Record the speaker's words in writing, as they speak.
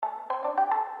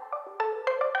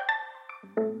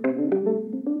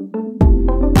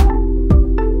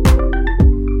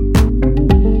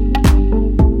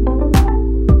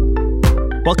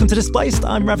Welcome to Displaced.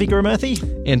 I'm Ravi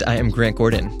Gurumurthy. And I am Grant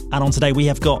Gordon. And on today we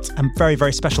have got a very,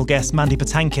 very special guest, Mandy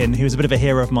Patinkin, who is a bit of a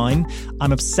hero of mine.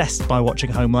 I'm obsessed by watching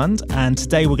Homeland, and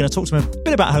today we're going to talk to him a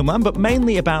bit about Homeland, but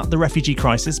mainly about the refugee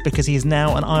crisis, because he is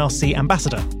now an IRC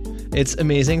ambassador. It's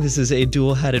amazing. This is a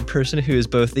dual-hatted person who is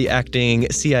both the acting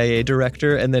CIA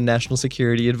director and the national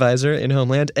security advisor in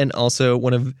Homeland, and also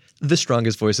one of the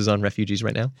strongest voices on refugees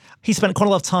right now. He spent quite a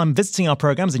lot of time visiting our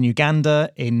programs in Uganda,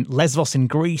 in Lesvos in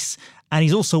Greece, and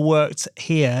he's also worked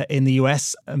here in the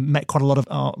US, met quite a lot of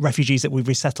our refugees that we've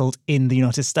resettled in the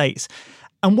United States.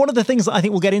 And one of the things that I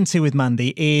think we'll get into with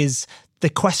Mandy is the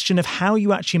question of how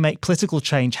you actually make political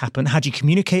change happen. How do you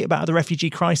communicate about the refugee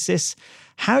crisis?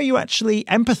 How you actually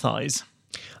empathize?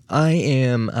 I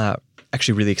am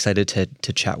actually really excited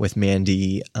to chat with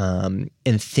Mandy and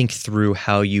think through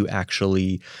how you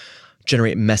actually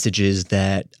generate messages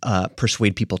that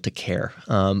persuade people to care.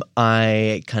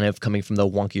 I kind of, coming from the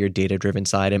wonkier data-driven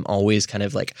side, am always kind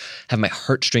of like have my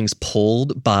heartstrings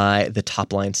pulled by the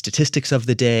top-line statistics of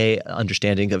the day,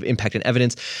 understanding of impact and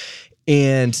evidence.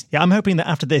 And yeah, I'm hoping that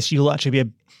after this, you'll actually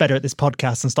be better at this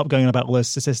podcast and stop going on about all those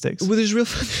statistics. Well, there's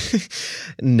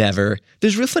never.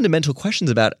 There's real fundamental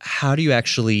questions about how do you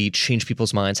actually change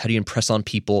people's minds? How do you impress on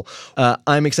people?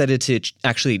 I'm excited to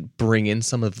actually bring in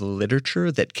some of the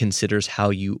literature that considers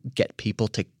how you get people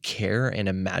to care and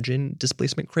imagine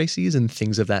displacement crises and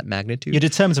things of that magnitude. You're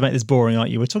determined to make this boring,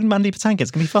 aren't you? We're talking Mandy Patinkin. It's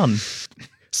going to be fun.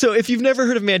 So if you've never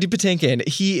heard of Mandy Patinkin,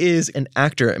 he is an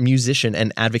actor, a musician,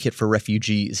 and advocate for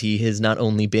refugees. He has not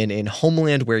only been in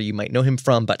Homeland, where you might know him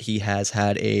from, but he has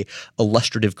had a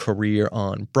illustrative career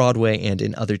on Broadway and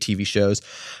in other TV shows,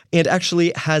 and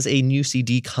actually has a new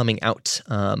CD coming out.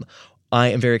 I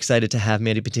am very excited to have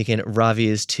Mandy Patinkin. Ravi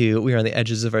is too. We are on the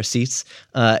edges of our seats.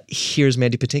 Here's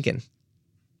Mandy Patinkin.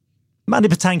 Mandy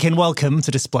Patinkin, welcome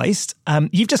to Displaced.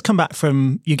 You've just come back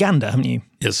from Uganda, haven't you?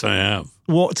 Yes, I have.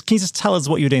 Can you just tell us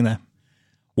what you were doing there?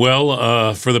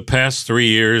 Well, for the past 3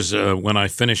 years, when I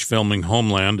finish filming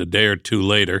Homeland, a day or two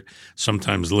later,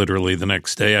 sometimes literally the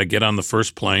next day, I get on the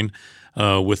first plane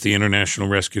with the International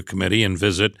Rescue Committee and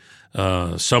visit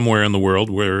somewhere in the world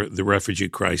where the refugee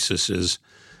crisis is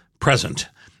present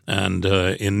and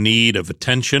in need of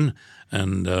attention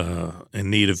and in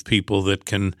need of people that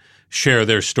can share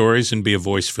their stories and be a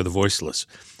voice for the voiceless.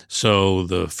 So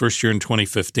the first year in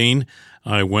 2015,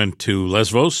 I went to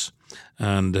Lesvos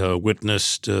and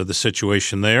witnessed the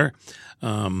situation there.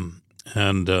 And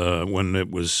when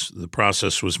the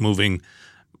process was moving,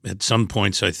 at some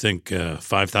points, I think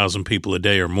 5,000 people a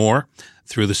day or more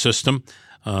through the system.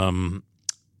 And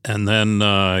then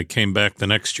I came back the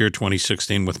next year,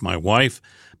 2016, with my wife,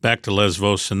 back to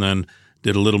Lesvos, and then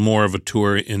did a little more of a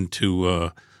tour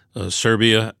into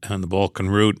Serbia and the Balkan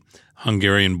route,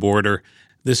 Hungarian border.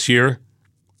 This year,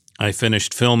 I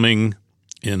finished filming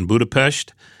in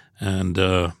Budapest, and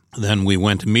then we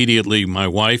went immediately, my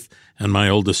wife and my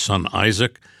oldest son,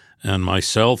 Isaac, and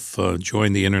myself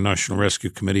joined the International Rescue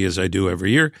Committee, as I do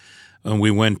every year, and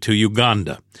we went to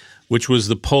Uganda, which was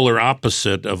the polar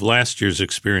opposite of last year's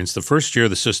experience. The first year,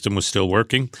 the system was still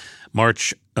working.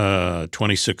 March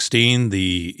 2016,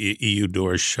 the EU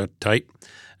doors shut tight,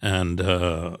 and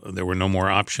there were no more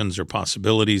options or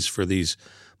possibilities for these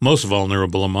most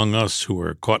vulnerable among us who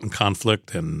are caught in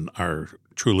conflict and are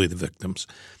truly the victims,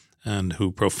 and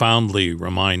who profoundly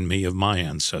remind me of my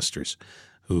ancestors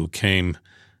who came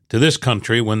to this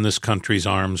country when this country's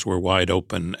arms were wide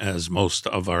open. As most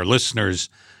of our listeners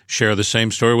share the same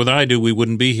story with I do, we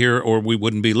wouldn't be here or we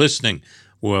wouldn't be listening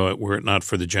were it not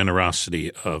for the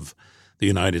generosity of the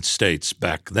United States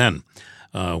back then.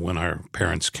 When our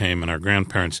parents came and our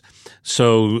grandparents.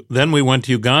 So then we went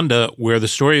to Uganda, where the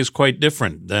story is quite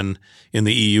different than in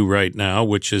the EU right now,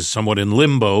 which is somewhat in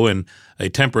limbo, and a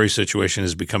temporary situation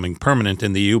is becoming permanent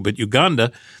in the EU. But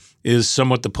Uganda is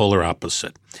somewhat the polar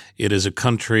opposite. It is a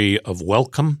country of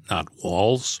welcome, not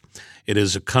walls. It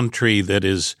is a country that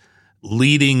is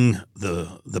leading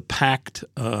the pact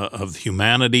of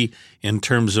humanity in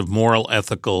terms of moral,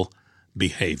 ethical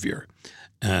behavior,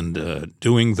 and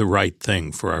doing the right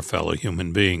thing for our fellow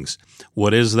human beings.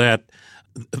 What is that?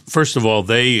 First of all,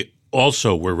 they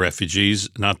also were refugees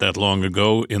not that long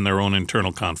ago in their own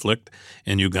internal conflict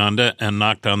in Uganda and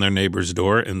knocked on their neighbor's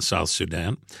door in South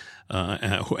Sudan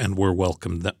and were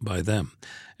welcomed by them.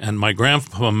 And my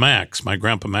grandpa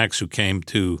Max, who came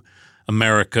to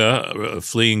America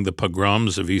fleeing the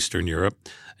pogroms of Eastern Europe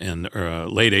in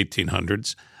late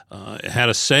 1800s, had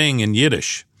a saying in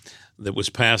Yiddish that was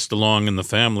passed along in the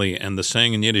family, and the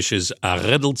saying in Yiddish is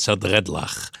 "Aredel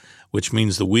tzadredlach," which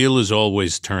means the wheel is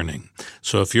always turning.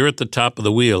 So if you're at the top of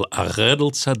the wheel,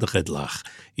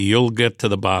 you'll get to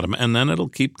the bottom, and then it'll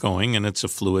keep going, and it's a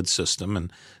fluid system,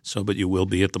 and so, but you will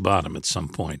be at the bottom at some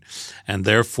point. And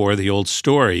therefore, the old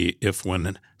story, if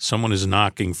when someone is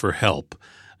knocking for help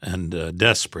and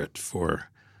desperate for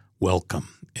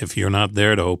welcome, if you're not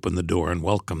there to open the door and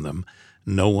welcome them,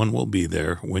 no one will be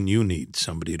there when you need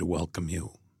somebody to welcome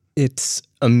you. It's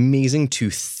amazing to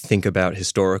think about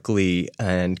historically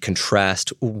and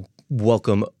contrast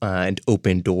welcome and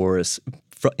open doors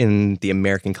in the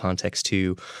American context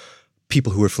to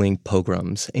people who are fleeing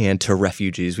pogroms and to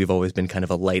refugees. We've always been kind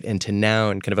of a light, and to now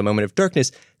in kind of a moment of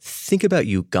darkness. Think about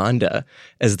Uganda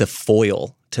as the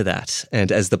foil to that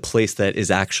and as the place that is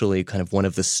actually kind of one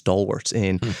of the stalwarts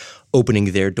in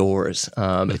opening their doors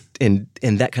and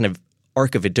that kind of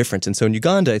arc of a difference. And so in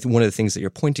Uganda, I think one of the things that you're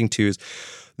pointing to is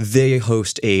they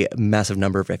host a massive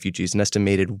number of refugees, an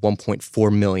estimated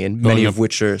 1.4 million, many of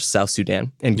which are South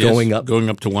Sudan, and going up to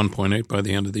 1.8 by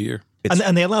the end of the year.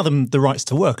 And they allow them the rights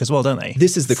to work as well, don't they?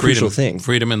 This is the crucial thing.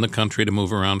 Freedom in the country to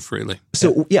move around freely.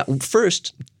 So,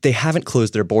 first, they haven't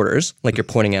closed their borders, like you're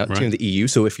pointing out, to the EU.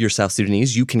 So if you're South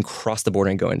Sudanese, you can cross the border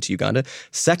and go into Uganda.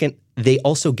 Second, they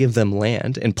also give them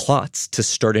land and plots to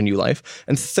start a new life.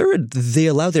 And third, they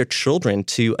allow their children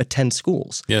to attend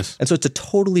schools. Yes. And so it's a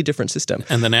totally different system.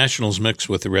 And the nationals mix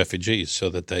with the refugees so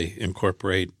that they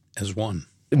incorporate as one.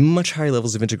 Much higher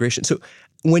levels of integration. So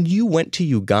when you went to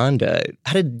Uganda,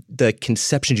 how did the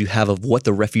conceptions you have of what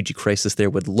the refugee crisis there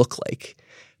would look like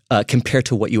compare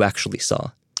to what you actually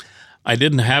saw? I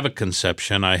didn't have a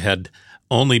conception. I had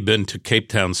only been to Cape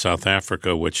Town, South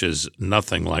Africa, which is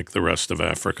nothing like the rest of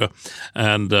Africa.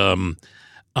 And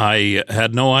I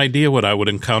had no idea what I would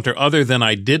encounter, other than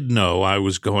I did know I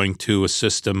was going to a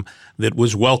system that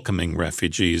was welcoming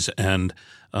refugees and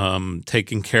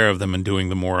taking care of them and doing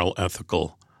the moral,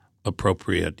 ethical,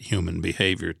 appropriate human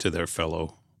behavior to their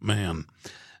fellow man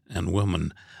and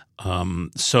woman.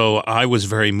 So I was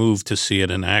very moved to see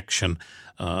it in action.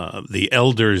 The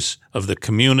elders of the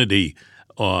community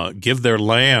give their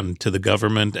land to the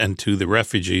government and to the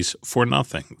refugees for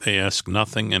nothing. They ask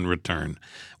nothing in return.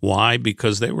 Why?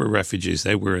 Because they were refugees.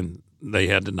 They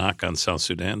had to knock on South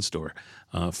Sudan's door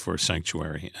for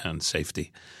sanctuary and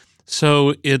safety.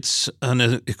 So it's an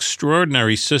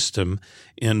extraordinary system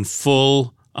in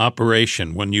full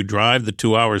operation. When you drive the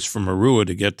 2 hours from Arua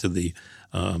to get to the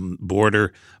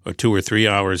border, or 2 or 3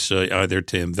 hours either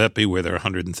to Mvepi, where there are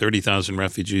 130,000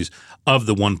 refugees of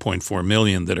the 1.4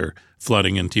 million that are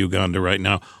flooding into Uganda right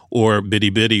now, or Bidi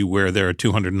Bidi, where there are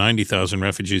 290,000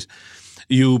 refugees,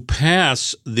 you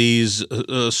pass these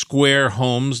square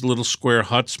homes, little square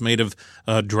huts made of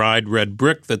dried red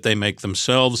brick that they make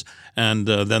themselves, and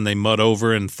then they mud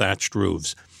over and thatched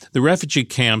roofs. The refugee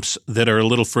camps that are a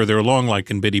little further along, like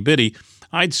in Bidi Bidi,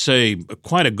 I'd say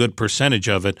quite a good percentage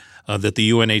of it that the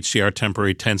UNHCR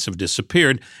temporary tents have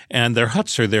disappeared, and their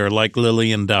huts are there, like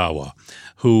Lillian Dawa,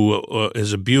 who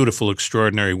is a beautiful,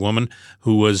 extraordinary woman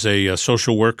who was a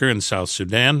social worker in South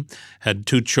Sudan, had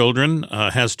 2 children,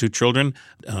 has 2 children,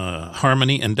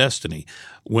 Harmony and Destiny.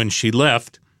 When she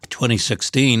left,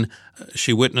 2016,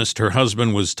 she witnessed her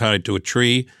husband was tied to a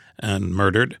tree and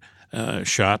murdered,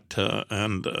 shot,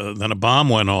 and then a bomb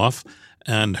went off,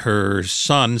 and her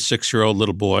son, 6-year-old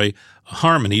little boy,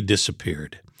 Harmony,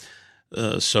 disappeared.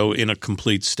 So in a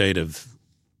complete state of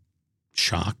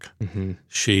shock,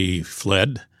 she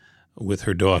fled with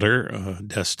her daughter,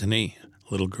 Destiny,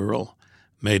 little girl,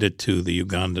 made it to the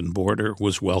Ugandan border,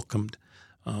 was welcomed,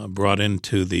 brought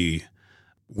into the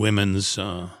women's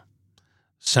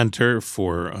center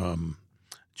for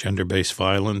gender-based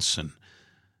violence and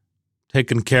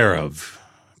taken care of,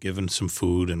 given some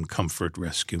food and comfort,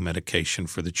 rescue, medication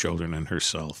for the children and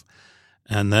herself.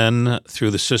 And then through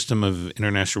the system of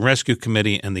International Rescue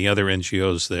Committee and the other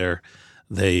NGOs there,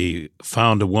 they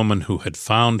found a woman who had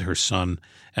found her son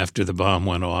after the bomb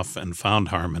went off and found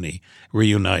Harmony,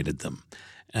 reunited them.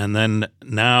 And then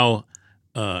now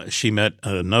she met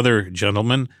another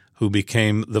gentleman who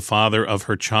became the father of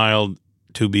her child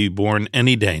to be born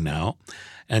any day now.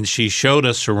 And she showed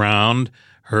us around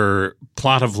her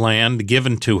plot of land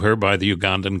given to her by the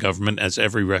Ugandan government, as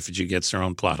every refugee gets their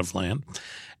own plot of land.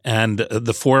 And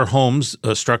the 4 homes,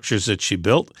 structures that she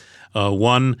built,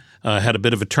 one had a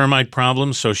bit of a termite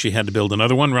problem, so she had to build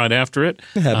another one right after it.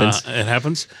 It happens. It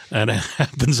happens. And it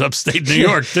happens upstate New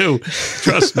York, too.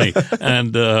 Trust me.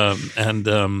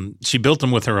 And she built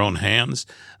them with her own hands.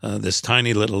 This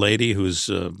tiny little lady who's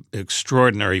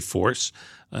extraordinary force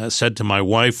said to my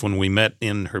wife when we met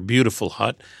in her beautiful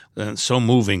hut, so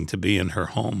moving to be in her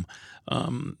home,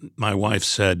 my wife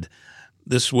said,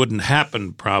 this wouldn't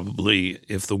happen probably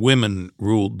if the women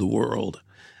ruled the world.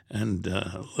 And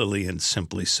Lillian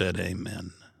simply said,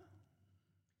 amen.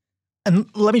 And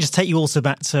let me just take you also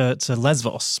back to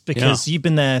Lesvos, because you've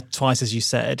been there twice, as you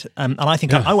said. And I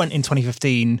think I went in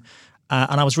 2015,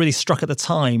 and I was really struck at the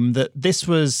time that this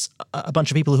was a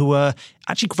bunch of people who were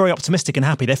actually very optimistic and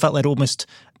happy. They felt they'd almost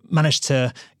managed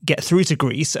to get through to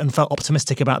Greece and felt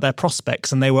optimistic about their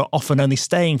prospects. And they were often only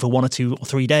staying for 1 or 2 or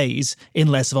 3 days in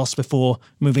Lesvos before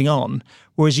moving on.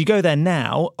 Whereas you go there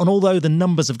now, and although the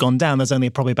numbers have gone down, there's only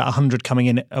probably about 100 coming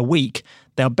in a week,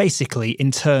 they are basically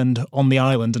interned on the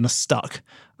island and are stuck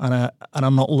and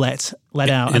are not let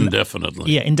out.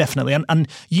 Indefinitely. Indefinitely. And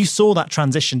you saw that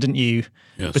transition, didn't you,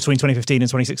 between 2015 and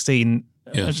 2016?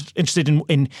 Yes. I was interested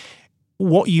in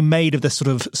what you made of the sort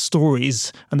of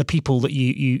stories and the people that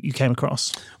you came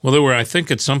across. Well, there were, I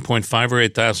think, at some point 5,000 or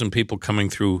 8,000 people coming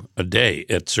through a day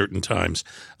at certain times.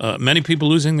 Many people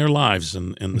losing their lives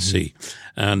in the sea.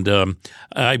 And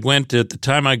I went, at the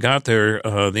time I got there,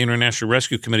 the International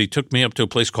Rescue Committee took me up to a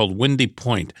place called Windy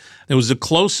Point. It was the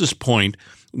closest point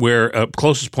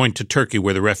to Turkey,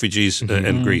 where the refugees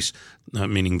and Greece,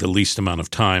 meaning the least amount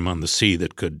of time on the sea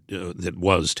that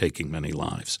was taking many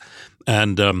lives.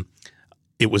 And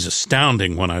it was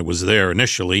astounding when I was there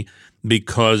initially,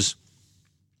 because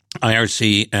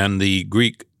IRC and the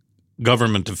Greek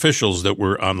government officials that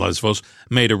were on Lesvos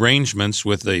made arrangements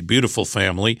with a beautiful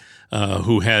family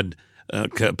who had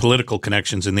political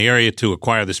connections in the area to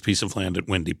acquire this piece of land at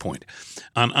Windy Point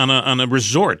on a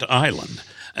resort island.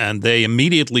 And they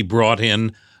immediately brought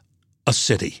in a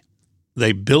city.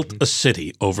 They built a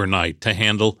city overnight to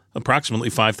handle approximately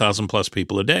 5,000 plus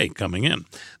people a day coming in.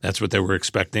 That's what they were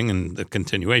expecting, and the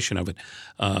continuation of it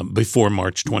before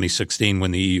March 2016,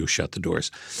 when the EU shut the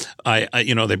doors.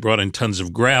 They brought in tons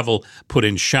of gravel, put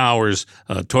in showers,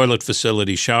 toilet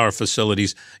facilities, shower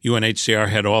facilities. UNHCR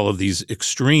had all of these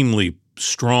extremely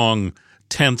strong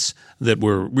tents that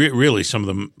were really some of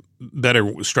them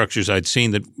better structures I'd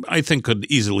seen that I think could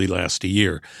easily last a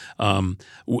year.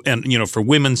 For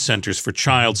women's centers, for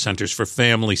child centers, for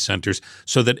family centers,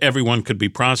 so that everyone could be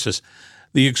processed.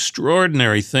 The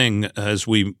extraordinary thing, as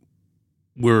we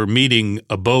were meeting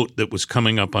a boat that was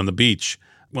coming up on the beach,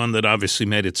 one that obviously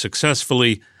made it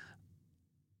successfully,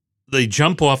 they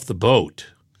jump off the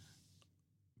boat,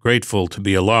 grateful to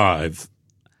be alive,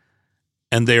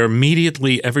 and they are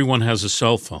immediately, everyone has a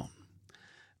cell phone.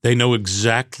 They know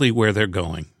exactly where they're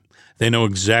going. They know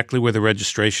exactly where the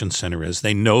registration center is.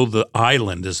 They know the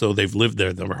island as though they've lived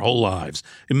there their whole lives.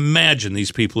 Imagine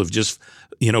these people have just,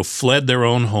 fled their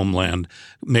own homeland,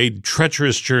 made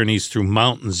treacherous journeys through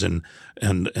mountains and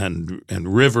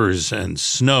rivers and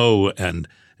snow and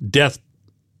death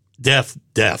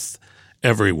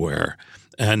everywhere.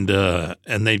 And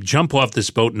they jump off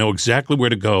this boat, know exactly where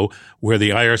to go, where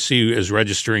the IRC is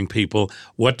registering people,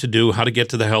 what to do, how to get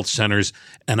to the health centers,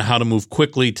 and how to move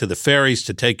quickly to the ferries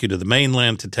to take you to the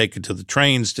mainland, to take you to the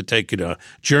trains, to take you to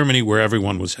Germany, where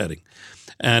everyone was heading.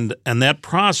 And that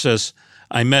process,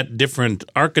 I met different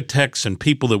architects and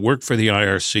people that work for the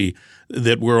IRC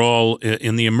that were all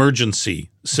in the emergency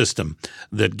system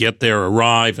that get there,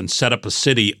 arrive, and set up a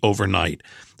city overnight.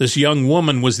 This young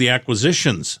woman was the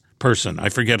acquisitions person. I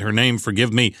forget her name,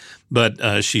 forgive me,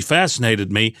 but she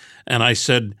fascinated me. And I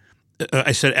said,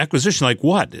 acquisition, like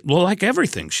what? Well, like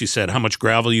everything. She said, how much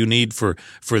gravel you need for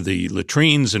the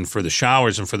latrines and for the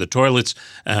showers and for the toilets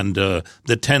and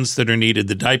the tents that are needed,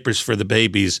 the diapers for the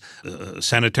babies,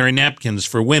 sanitary napkins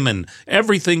for women,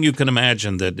 everything you can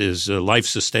imagine that is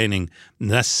life-sustaining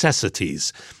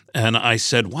necessities. And I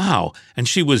said, wow. And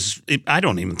she was, I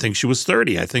don't even think she was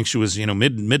 30. I think she was,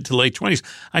 mid to late 20s.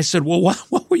 I said, well,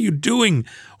 what were you doing?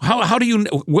 How do you,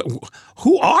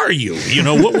 who are you?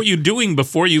 What were you doing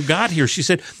before you got here? She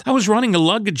said, I was running a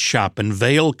luggage shop in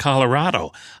Vail,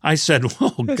 Colorado. I said,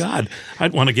 oh, God,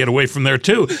 I'd want to get away from there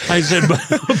too. I said,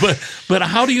 but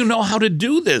how do you know how to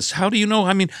do this? How do you know,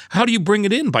 how do you bring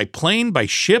it in? By plane, by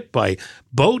ship, by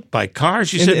boat, by car?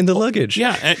 She said, in the luggage.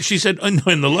 Yeah. And she said,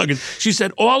 in the luggage. She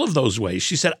said, all of those ways.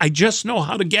 She said, I just know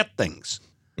how to get things.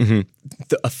 Mm-hmm.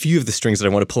 A few of the strings that I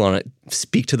want to pull on it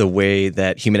speak to the way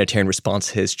that humanitarian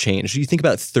response has changed. You think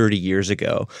about 30 years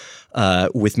ago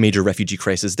with major refugee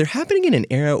crises, they're happening in an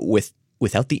era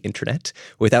without the internet,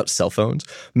 without cell phones.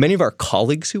 Many of our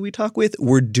colleagues who we talk with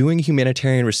were doing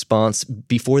humanitarian response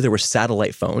before there were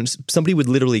satellite phones. Somebody would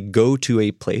literally go to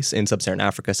a place in sub-Saharan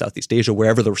Africa, Southeast Asia,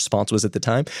 wherever the response was at the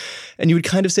time, and you would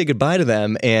kind of say goodbye to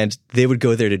them, and they would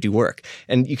go there to do work.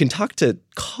 And you can talk to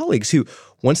colleagues who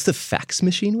once the fax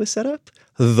machine was set up,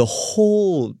 the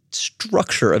whole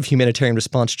structure of humanitarian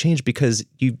response changed because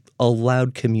you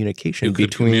allowed communication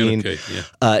between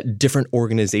different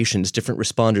organizations, different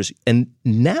responders. And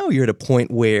now you're at a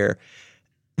point where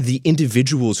the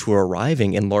individuals who are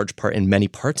arriving in large part in many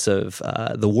parts of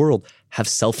the world have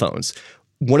cell phones.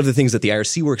 One of the things that the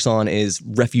IRC works on is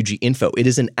Refugee Info. It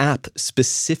is an app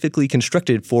specifically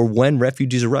constructed for when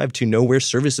refugees arrive to know where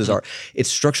services are.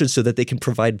 It's structured so that they can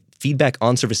provide feedback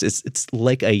on services. It's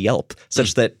like a Yelp,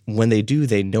 such that when they do,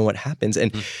 they know what happens.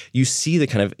 And you see the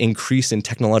kind of increase in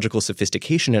technological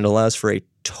sophistication. It allows for a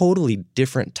totally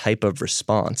different type of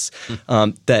response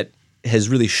that has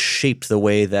really shaped the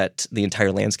way that the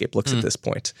entire landscape looks at this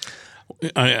point.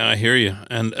 I hear you,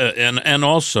 and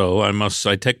also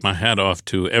I take my hat off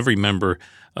to every member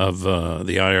of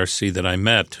the IRC that I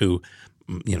met who,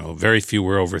 very few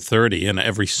were over 30, and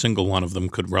every single one of them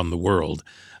could run the world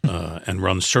and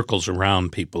run circles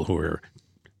around people who are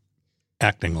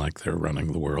acting like they're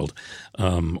running the world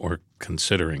or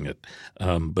considering it,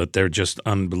 but they're just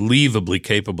unbelievably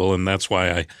capable, and that's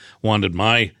why I wanted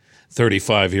my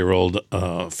 35-year-old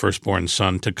firstborn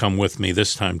son to come with me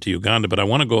this time to Uganda. But I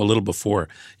want to go a little before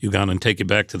Uganda and take you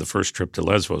back to the first trip to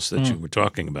Lesbos that you were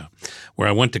talking about, where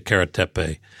I went to Kara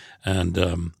Tepe,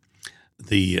 and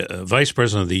the vice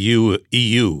president of the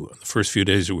EU, the first few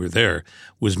days that we were there,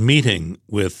 was meeting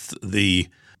with the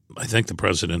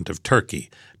president of Turkey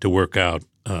to work out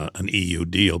an EU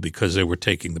deal because they were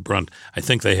taking the brunt. I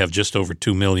think they have just over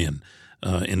 2 million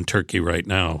in Turkey right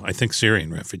now. I think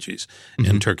Syrian refugees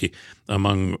in Turkey,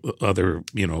 among other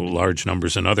large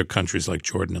numbers in other countries like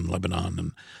Jordan and Lebanon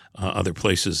and other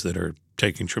places that are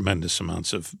taking tremendous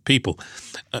amounts of people.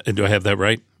 Do I have that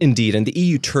right? Indeed. And the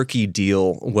EU-Turkey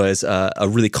deal was a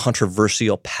really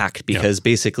controversial pact because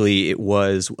basically it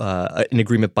was an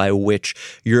agreement by which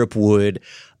Europe would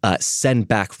send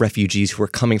back refugees who are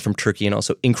coming from Turkey and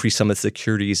also increase some of the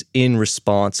securities in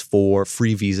response for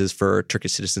free visas for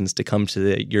Turkish citizens to come to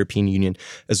the European Union,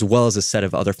 as well as a set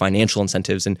of other financial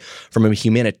incentives. And from a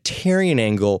humanitarian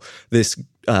angle, this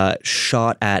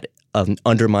shot at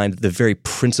undermined the very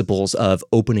principles of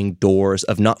opening doors,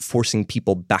 of not forcing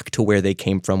people back to where they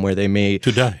came from, where they may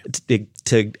to die,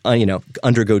 to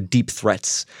undergo deep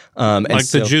threats, like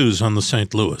the Jews on the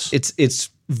St. Louis. It's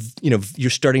you're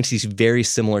starting to see very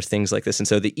similar things like this. And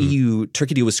so the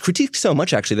EU-Turkey deal was critiqued so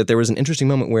much, actually, that there was an interesting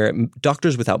moment where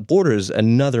Doctors Without Borders,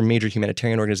 another major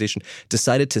humanitarian organization,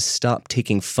 decided to stop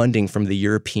taking funding from the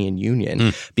European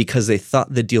Union because they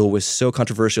thought the deal was so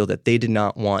controversial that they did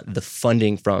not want the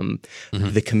funding from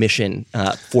the Commission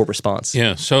for response.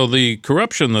 Yeah, so the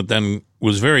corruption that then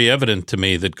was very evident to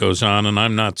me that goes on, and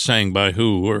I'm not saying by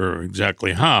who or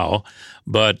exactly how,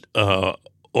 but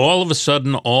all of a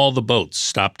sudden, all the boats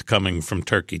stopped coming from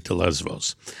Turkey to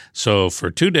Lesbos. So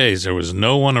for 2 days, there was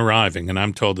no one arriving, and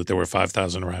I'm told that there were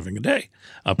 5,000 arriving a day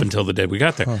up until the day we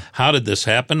got there. How did this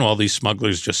happen? All these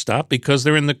smugglers just stopped because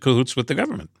they're in the cahoots with the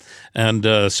government. And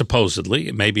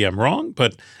supposedly, maybe I'm wrong,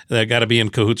 but they got to be in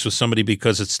cahoots with somebody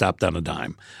because it stopped on a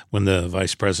dime when the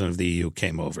vice president of the EU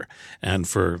came over, and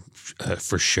for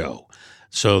show.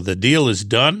 So the deal is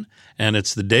done, and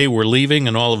it's the day we're leaving,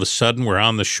 and all of a sudden we're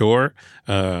on the shore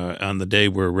on the day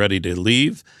we're ready to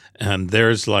leave, and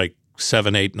there's like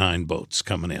 7, 8, 9 boats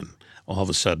coming in. All of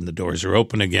a sudden the doors are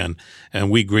open again, and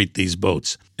we greet these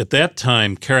boats. At that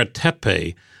time, Kara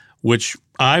Tepe, which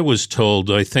I was told,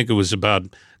 I think it was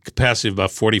about capacity of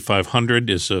about 4,500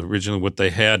 is originally what they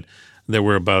had. There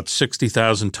were about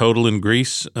 60,000 total in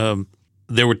Greece.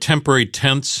 There were temporary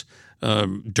tents,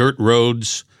 dirt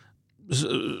roads,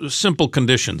 simple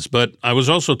conditions. But I was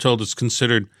also told it's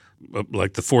considered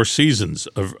like the Four Seasons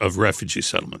of refugee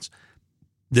settlements.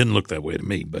 Didn't look that way to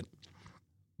me, but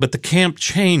the camp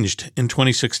changed in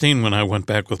 2016 when I went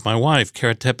back with my wife.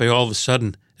 Kara Tepe, all of a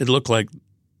sudden, it looked like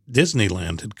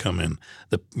Disneyland had come in.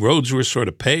 The roads were sort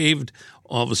of paved.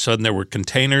 All of a sudden, there were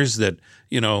containers that,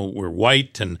 were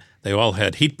white, and they all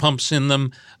had heat pumps in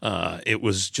them. It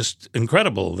was just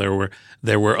incredible.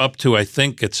 There were up to, I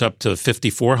think it's up to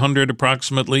 5,400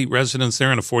 approximately residents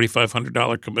there in a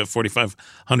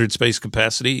 $4,500 space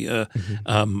capacity.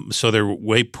 So they're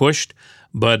way pushed.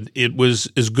 But it was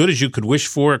as good as you could wish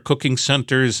for, cooking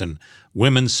centers and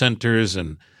women's centers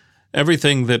and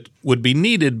everything that would be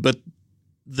needed. But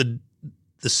the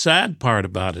sad part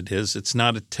about it is it's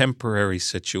not a temporary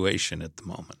situation at the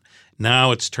moment.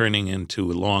 Now it's turning into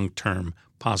a long-term,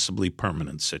 possibly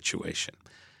permanent situation.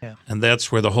 Yeah. And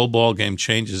that's where the whole ballgame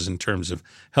changes in terms of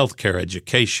healthcare,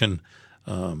 education,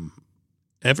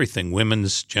 everything,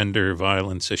 women's gender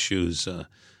violence issues,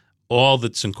 all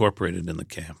that's incorporated in the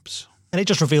camps. And it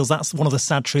just reveals that's one of the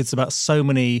sad truths about so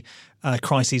many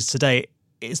crises today.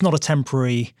 It's not a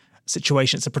temporary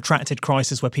situation. It's a protracted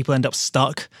crisis where people end up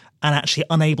stuck and actually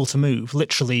unable to move,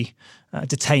 literally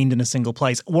detained in a single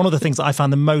place. One of the things that I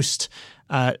found the most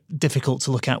difficult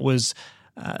to look at was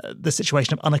the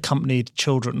situation of unaccompanied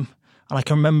children. And I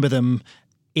can remember them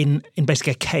in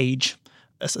basically a cage,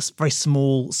 a very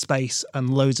small space, and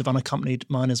loads of unaccompanied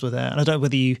minors were there. And I don't know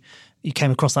whether you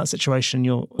came across that situation.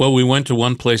 Well, we went to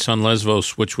one place on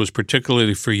Lesbos, which was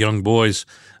particularly for young boys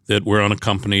that were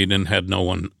unaccompanied and had no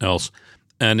one else.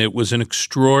 And it was an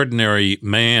extraordinary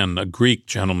man, a Greek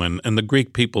gentleman, and the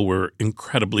Greek people were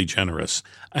incredibly generous.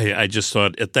 I just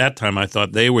thought, at that time, I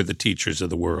thought they were the teachers of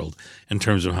the world in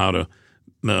terms of how to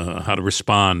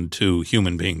respond to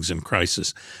human beings in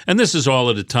crisis. And this is all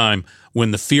at a time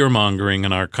when the fear-mongering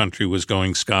in our country was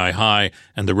going sky high,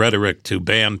 and the rhetoric to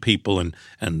ban people and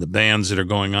the bans that are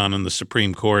going on in the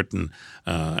Supreme Court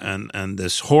and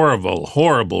this horrible,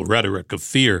 horrible rhetoric of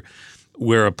fear,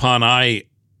 whereupon I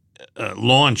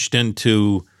launched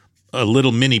into a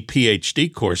little mini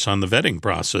PhD course on the vetting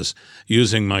process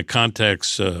using my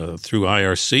contacts through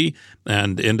IRC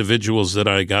and individuals that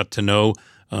I got to know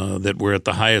that were at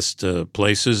the highest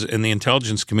places in the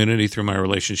intelligence community through my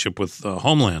relationship with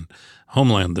Homeland,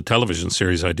 the television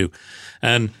series I do.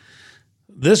 And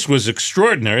this was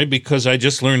extraordinary because I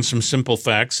just learned some simple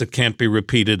facts that can't be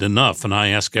repeated enough. And I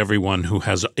ask everyone who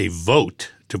has a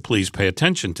vote to please pay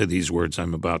attention to these words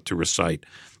I'm about to recite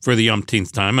for the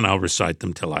umpteenth time, and I'll recite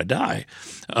them till I die.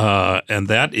 And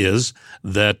that is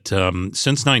that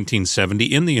since 1970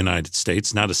 in the United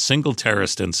States, not a single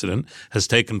terrorist incident has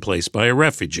taken place by a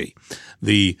refugee.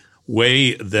 The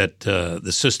way that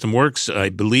the system works, I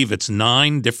believe it's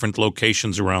 9 different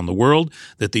locations around the world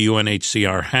that the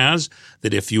UNHCR has,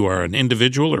 that if you are an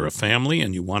individual or a family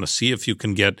and you want to see if you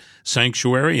can get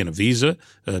sanctuary and a visa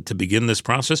to begin this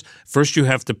process, first you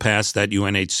have to pass that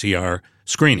UNHCR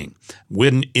screening.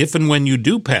 If and when you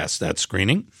do pass that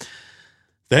screening,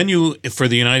 then for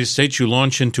the United States, you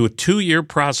launch into a 2-year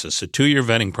process, a 2-year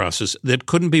vetting process that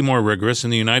couldn't be more rigorous.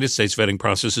 And the United States vetting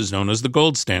process is known as the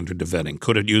gold standard of vetting.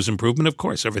 Could it use improvement? Of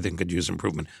course, everything could use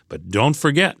improvement. But don't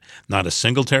forget, not a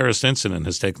single terrorist incident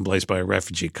has taken place by a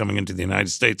refugee coming into the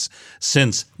United States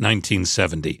since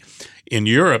 1970. In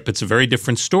Europe, it's a very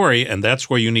different story, and that's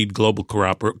where you need global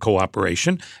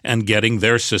cooperation and getting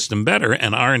their system better.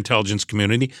 And our intelligence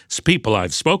community, people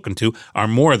I've spoken to, are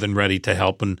more than ready to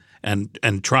help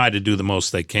and try to do the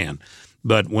most they can.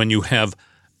 But when you have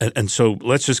 – and so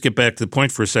let's just get back to the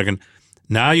point for a second.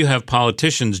 Now you have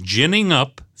politicians ginning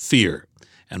up fear.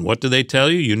 And what do they tell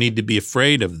you? You need to be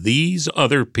afraid of these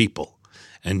other people.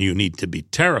 And you need to be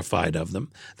terrified of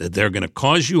them, that they're going to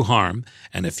cause you harm,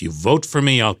 and if you vote for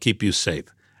me, I'll keep you safe.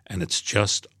 And it's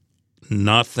just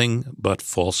nothing but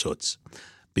falsehoods,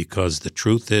 because the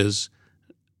truth is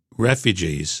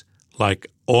refugees, like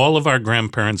all of our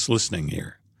grandparents listening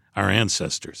here, our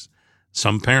ancestors,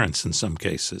 some parents in some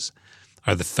cases,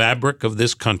 are the fabric of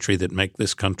this country that make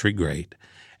this country great.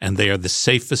 And they are the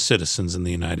safest citizens in the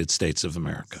United States of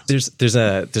America. There's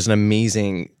an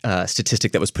amazing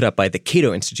statistic that was put up by the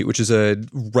Cato Institute, which is a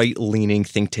right-leaning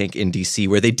think tank in D.C.,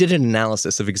 where they did an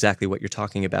analysis of exactly what you're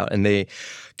talking about. And they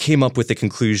came up with the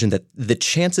conclusion that the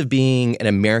chance of being an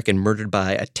American murdered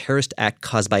by a terrorist act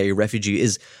caused by a refugee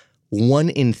is 1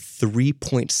 in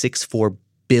 3.64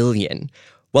 billion,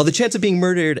 while the chance of being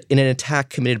murdered in an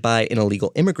attack committed by an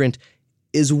illegal immigrant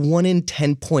is 1 in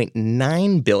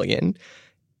 10.9 billion.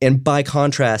 And by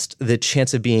contrast, the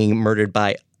chance of being murdered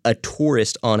by a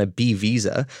tourist on a B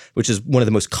visa, which is one of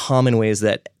the most common ways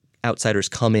that outsiders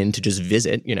come in to just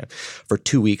visit, for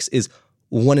 2 weeks, is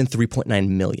 1 in 3.9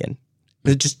 million.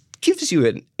 It just gives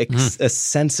you a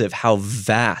sense of how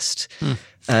vast.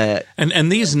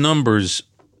 And these numbers,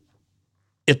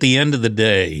 at the end of the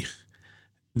day,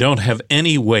 don't have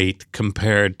any weight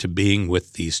compared to being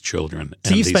with these children.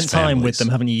 So you've spent time with them,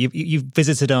 haven't you? You've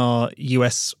visited our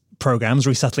U.S. programs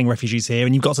resettling refugees here,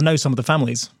 and you've got to know some of the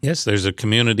families. Yes, there's a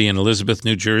community in Elizabeth,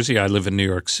 New Jersey. I live in New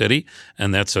York City,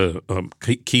 and that's a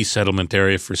key settlement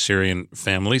area for Syrian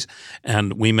families.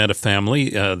 And we met a family.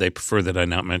 They prefer that I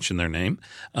not mention their name.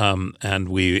 And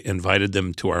we invited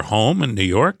them to our home in New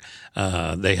York.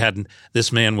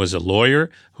 This man was a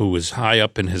lawyer who was high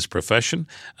up in his profession.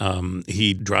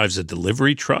 He drives a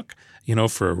delivery truck,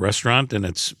 for a restaurant, and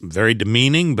it's very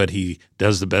demeaning, but he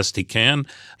does the best he can.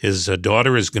 His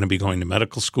daughter is going to be going to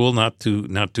medical school not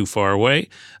too far away.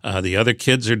 The other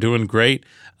kids are doing great.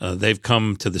 They've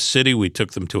come to the city. We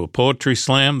took them to a poetry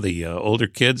slam, the older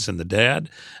kids and the dad,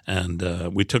 and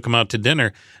we took them out to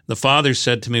dinner. The father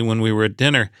said to me when we were at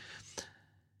dinner,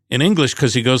 in English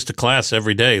because he goes to class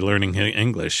every day learning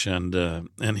English. And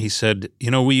he said,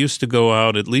 we used to go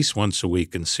out at least once a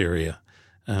week in Syria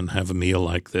and have a meal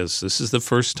like this. This is the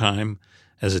first time,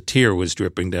 as a tear was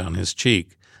dripping down his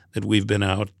cheek, that we've been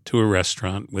out to a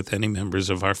restaurant with any members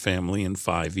of our family in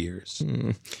 5 years.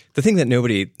 The thing that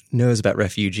nobody knows about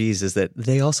refugees is that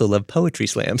they also love poetry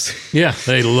slams. Yeah,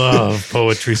 they love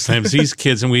poetry slams. These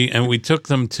kids, and we took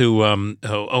them to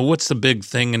what's the big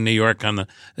thing in New York on the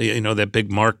that big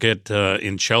market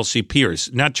in Chelsea Piers?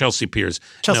 Not Chelsea Piers.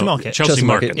 Chelsea Market. Chelsea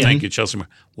Market. Yeah. Thank you, Chelsea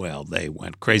Market. Well, they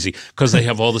went crazy because they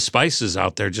have all the spices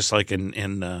out there, just like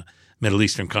in Middle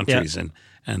Eastern countries,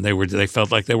 and they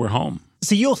felt like they were home.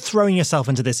 So you're throwing yourself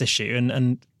into this issue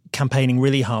and campaigning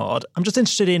really hard. I'm just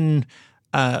interested in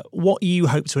what you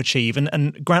hope to achieve.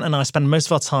 And Grant and I spend most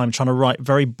of our time trying to write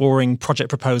very boring project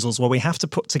proposals where we have to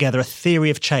put together a theory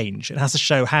of change. It has to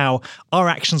show how our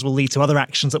actions will lead to other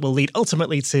actions that will lead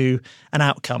ultimately to an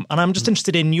outcome. And I'm just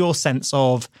interested in your sense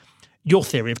of your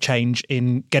theory of change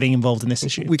in getting involved in this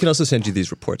issue. We can also send you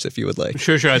these reports if you would like.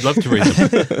 Sure. I'd love to read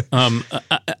them.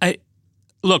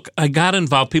 Look, I got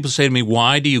involved. People say to me,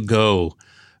 why do you go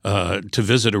to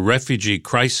visit a refugee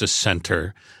crisis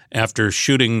center after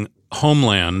shooting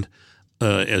Homeland,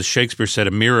 as Shakespeare said,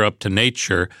 a mirror up to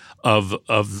nature of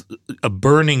a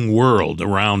burning world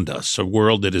around us, a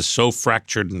world that is so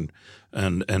fractured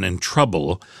and in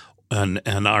trouble.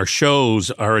 And our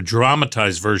shows are a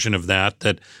dramatized version of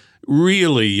that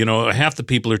really, half the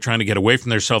people are trying to get away from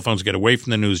their cell phones, get away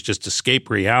from the news, just escape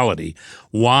reality.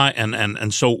 Why?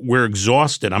 And so we're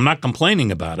exhausted. I'm not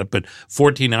complaining about it, but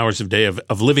 14 hours a day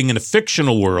of living in a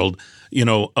fictional world,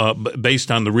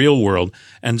 based on the real world.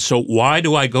 And so why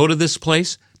do I go to this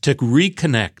place? To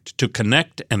reconnect, to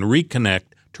connect and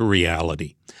reconnect to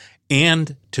reality,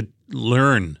 and to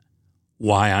learn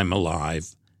why I'm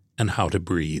alive and how to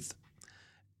breathe.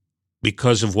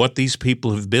 Because of what these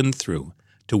people have been through,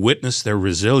 to witness their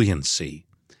resiliency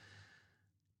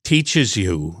teaches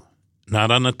you,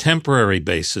 not on a temporary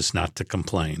basis not to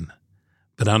complain,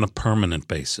 but on a permanent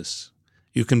basis.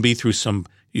 You can go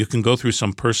through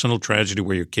some personal tragedy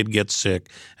where your kid gets sick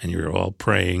and you're all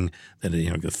praying that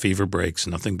the fever breaks,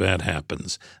 nothing bad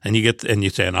happens, and you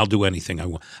say, and I'll do anything.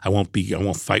 I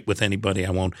won't fight with anybody.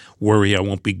 I won't worry. I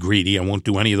won't be greedy. I won't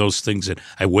do any of those things that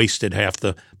I wasted half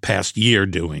the past year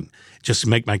doing. Just to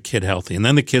make my kid healthy. And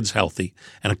then the kid's healthy.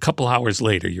 And a couple hours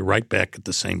later, you're right back at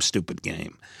the same stupid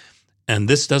game. And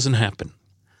this doesn't happen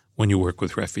when you work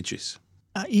with refugees.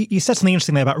 You said something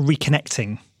interesting there about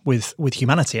reconnecting with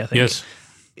humanity, I think. Yes.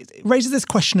 It raises this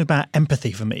question about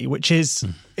empathy for me, which is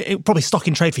probably stock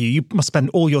in trade for you. You must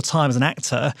spend all your time as an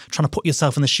actor trying to put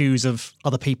yourself in the shoes of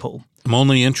other people. I'm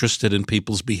only interested in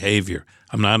people's behavior.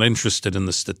 I'm not interested in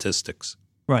the statistics.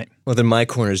 Right. Well, then my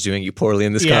corner's doing you poorly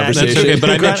in this conversation. That's okay, but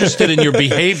I'm interested in your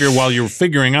behavior while you're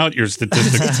figuring out your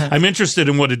statistics. I'm interested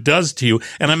in what it does to you,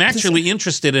 and I'm actually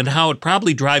interested in how it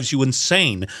probably drives you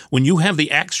insane when you have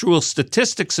the actual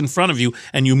statistics in front of you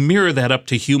and you mirror that up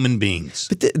to human beings.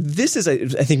 But this is, I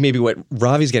think, maybe what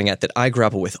Ravi's getting at that I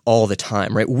grapple with all the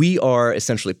time, right? We are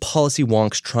essentially policy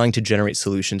wonks trying to generate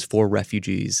solutions for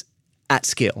refugees at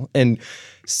scale. And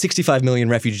 65 million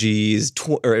refugees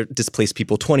or displaced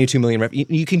people, 22 million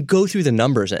you can go through the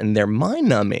numbers and they're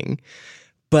mind-numbing,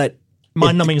 but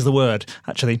mind-numbing is the word,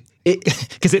 actually,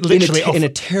 because it literally in a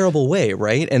terrible way,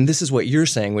 right? And this is what you're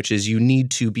saying, which is you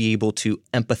need to be able to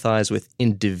empathize with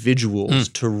individuals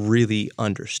to really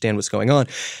understand what's going on.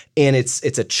 And it's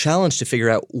a challenge to figure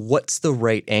out what's the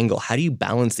right angle. How do you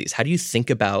balance these? How do you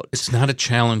think about? It's not a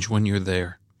challenge when you're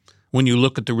there. When you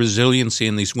look at the resiliency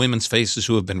in these women's faces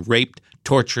who have been raped,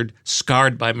 tortured,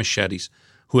 scarred by machetes,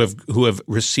 who have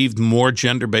received more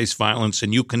gender-based violence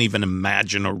than you can even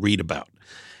imagine or read about.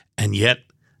 And yet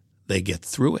they get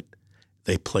through it.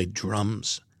 They play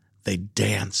drums. They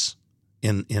dance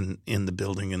in the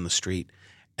building, in the street.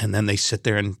 And then they sit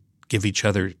there and give each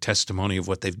other testimony of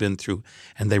what they've been through.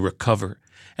 And they recover.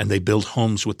 And they build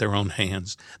homes with their own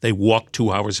hands. They walk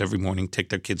 2 hours every morning, take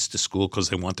their kids to school because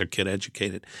they want their kid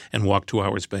educated, and walk 2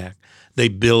 hours back. They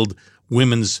build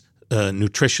women's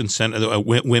nutrition center,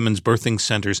 women's birthing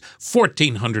centers.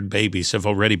 1,400 babies have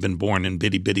already been born in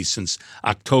Bitty Bitty since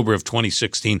October of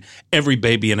 2016. Every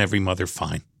baby and every mother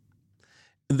fine.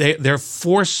 Their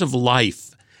force of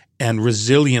life and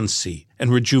resiliency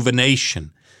and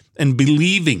rejuvenation and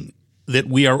believing that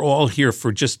we are all here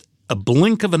for just a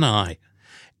blink of an eye.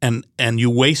 And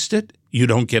you waste it, you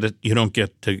don't get it. You don't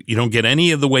get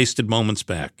any of the wasted moments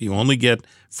back. You only get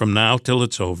from now till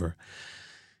it's over.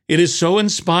 It is so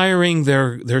inspiring,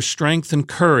 their strength and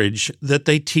courage, that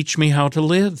they teach me how to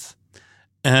live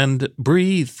and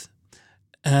breathe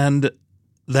and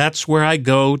that's where I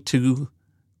go to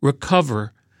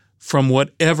recover from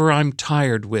whatever I'm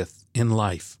tired with in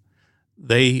life.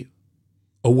 They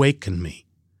awaken me.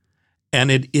 And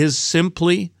it is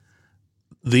simply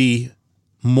the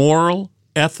moral,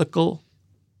 ethical,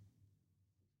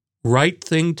 right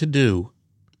thing to do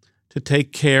to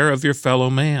take care of your fellow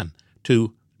man,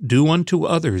 to do unto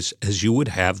others as you would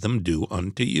have them do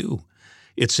unto you.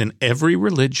 It's in every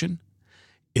religion.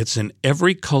 It's in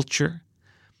every culture.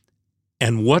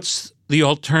 And what's the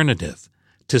alternative?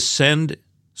 To send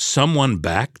someone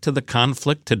back to the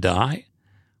conflict to die,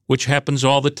 which happens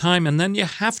all the time. And then you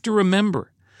have to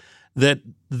remember that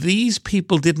these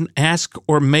people didn't ask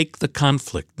or make the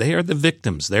conflict. They are the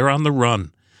victims. They're on the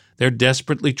run. They're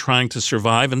desperately trying to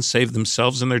survive and save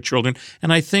themselves and their children.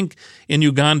 And I think in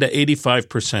Uganda,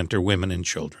 85% are women and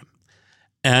children.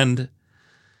 And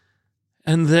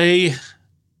they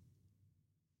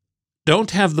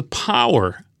don't have the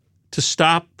power to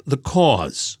stop the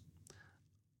cause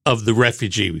of the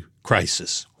refugee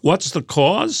crisis. What's the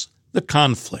cause? The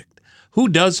conflict. Who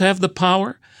does have the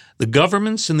power? The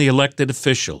governments and the elected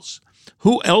officials.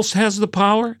 Who else has the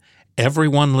power?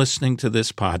 Everyone listening to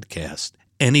this podcast,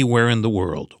 anywhere in the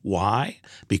world. Why?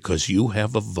 Because you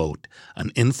have a vote,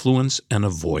 an influence, and a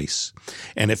voice.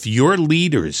 And if your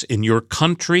leaders in your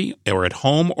country or at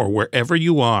home or wherever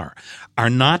you are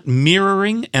not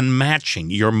mirroring and matching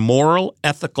your moral,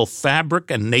 ethical fabric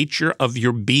and nature of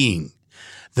your being,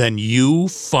 then you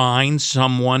find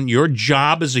someone. Your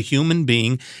job as a human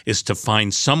being is to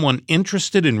find someone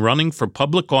interested in running for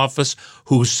public office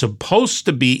who's supposed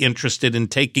to be interested in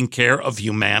taking care of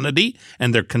humanity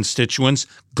and their constituents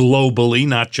globally,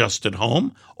 not just at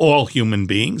home. All human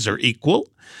beings are equal,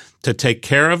 to take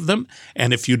care of them.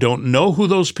 And if you don't know who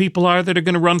those people are that are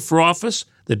going to run for office,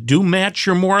 that do match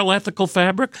your moral, ethical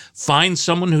fabric, find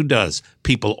someone who does.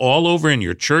 People all over in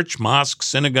your church, mosque,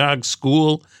 synagogue,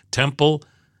 school, temple,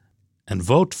 and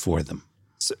vote for them.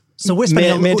 So we're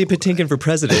spending Mandy Patinkin for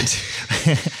president.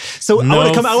 So No, I want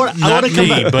to come. I want to come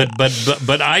me, back.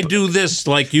 but I do this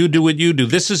like you do what you do.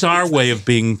 This is our way of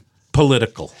being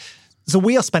political. So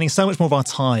we are spending so much more of our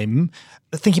time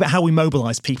thinking about how we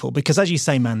mobilize people, because as you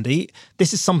say, Mandy,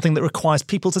 this is something that requires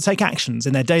people to take actions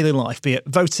in their daily life, be it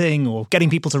voting or getting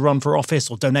people to run for office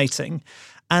or donating.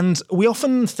 And we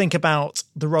often think about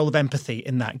the role of empathy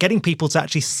in that, getting people to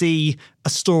actually see a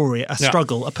story, a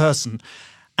struggle, a person.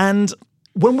 And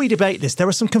when we debate this, there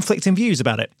are some conflicting views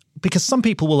about it, because some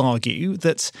people will argue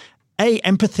that,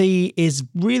 empathy is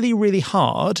really, really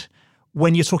hard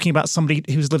when you're talking about somebody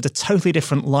who's lived a totally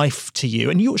different life to you.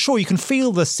 And you can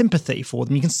feel the sympathy for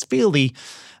them. You can feel the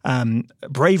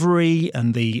bravery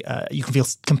and you can feel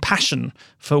compassion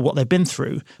for what they've been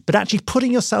through. But actually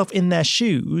putting yourself in their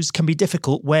shoes can be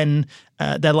difficult when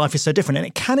their life is so different. And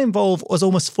it can involve us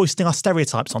almost foisting our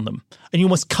stereotypes on them. And you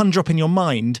almost conjure up in your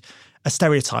mind a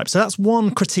stereotype. So that's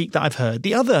one critique that I've heard.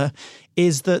 The other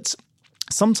is that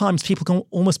sometimes people can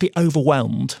almost be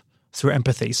overwhelmed through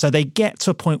empathy. So they get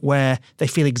to a point where they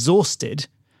feel exhausted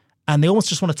and they almost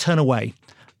just want to turn away.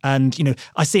 And,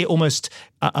 I see it almost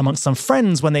amongst some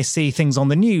friends when they see things on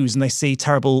the news and they see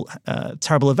terrible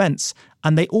events,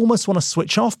 and they almost want to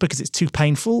switch off because it's too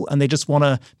painful and they just want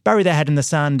to bury their head in the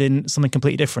sand in something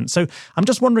completely different. So I'm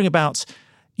just wondering about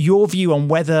your view on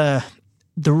whether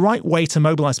the right way to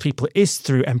mobilize people is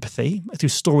through empathy, through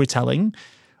storytelling,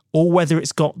 or whether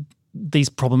it's got these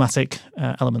problematic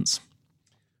elements.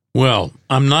 Well,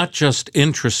 I'm not just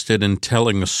interested in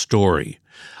telling a story.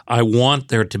 I want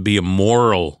there to be a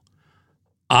moral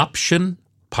option,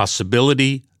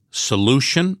 possibility,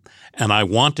 solution, and I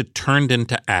want it turned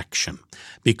into action,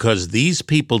 because these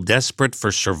people desperate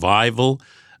for survival,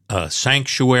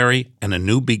 sanctuary, and a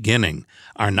new beginning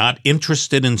are not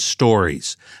interested in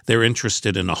stories. They're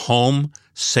interested in a home,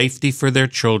 safety for their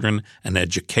children, and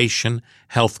education,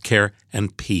 healthcare,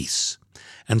 and peace.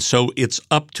 And so it's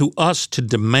up to us to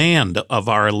demand of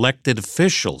our elected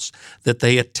officials that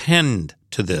they attend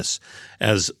to this.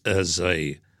 As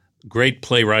a great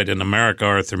playwright in America,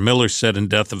 Arthur Miller, said in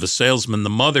Death of a Salesman, the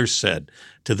mother said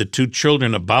to the two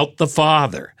children about the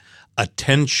father,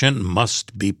 attention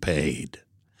must be paid.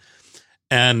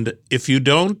 And if you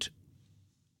don't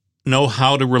know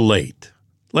how to relate,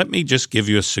 let me just give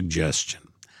you a suggestion.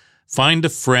 Find a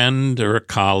friend or a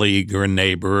colleague or a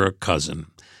neighbor or a cousin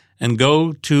and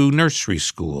go to nursery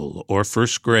school or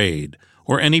first grade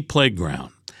or any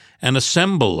playground and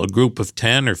assemble a group of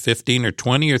 10 or 15 or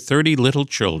 20 or 30 little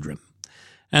children.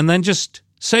 And then just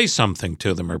say something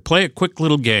to them or play a quick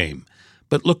little game,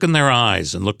 but look in their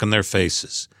eyes and look in their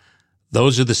faces.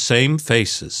 Those are the same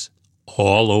faces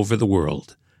all over the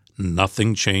world.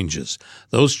 Nothing changes.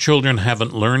 Those children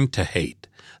haven't learned to hate.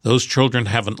 Those children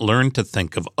haven't learned to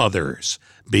think of others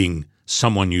being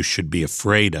someone you should be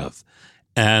afraid of.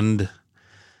 And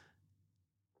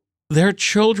they're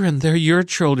children. They're your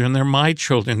children. They're my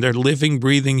children. They're living,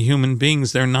 breathing human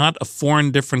beings. They're not a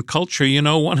foreign, different culture. You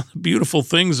know, one of the beautiful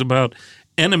things about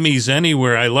Enemies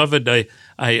Anywhere, I love it.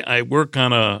 I work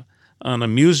on a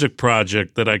music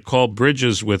project that I call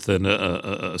Bridges with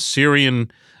a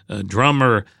Syrian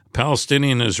drummer,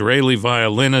 Palestinian Israeli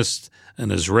violinist,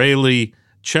 an Israeli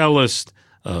cellist,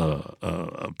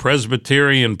 a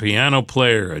Presbyterian piano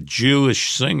player, a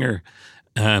Jewish singer,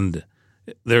 and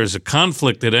there's a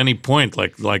conflict at any point,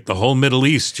 like the whole Middle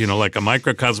East, you know, like a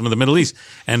microcosm of the Middle East.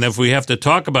 And if we have to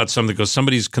talk about something because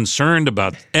somebody's concerned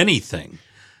about anything,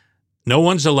 no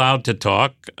one's allowed to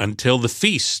talk until the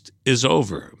feast is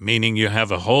over, meaning you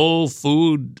have a whole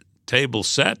food table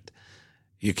set.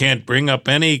 You can't bring up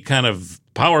any kind of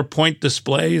PowerPoint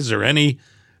displays or any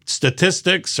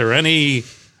statistics or any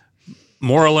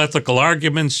moral ethical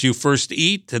arguments. You first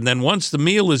eat, and then once the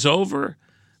meal is over,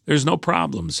 there's no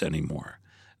problems anymore.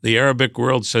 The Arabic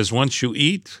world says once you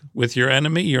eat with your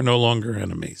enemy, you're no longer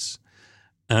enemies.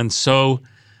 And so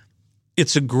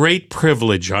it's a great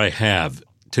privilege I have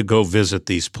to go visit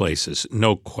these places,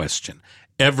 no question.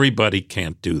 Everybody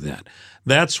can't do that.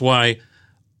 That's why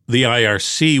the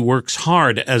IRC works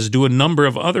hard, as do a number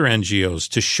of other NGOs,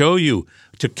 to show you,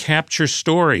 to capture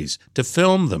stories, to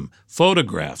film them,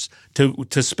 photographs,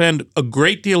 to spend a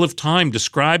great deal of time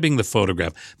describing the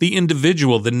photograph, the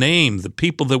individual, the name, the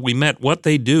people that we met, what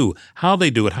they do, how they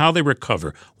do it, how they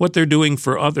recover, what they're doing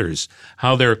for others,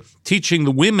 how they're teaching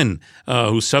the women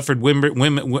who suffered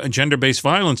gender-based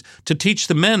violence to teach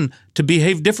the men to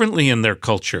behave differently in their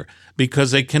culture,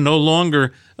 because they can no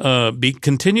longer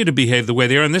continue to behave the way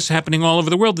they are. And this is happening all over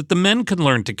the world, that the men can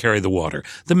learn to carry the water.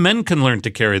 The men can learn to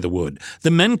carry the wood.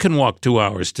 The men can walk 2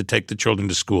 hours to take the children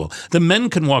to school. The men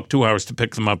can walk 2 hours to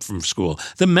pick them up from school.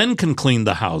 The men can clean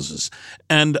the houses.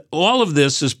 And all of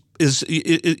this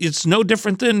it's no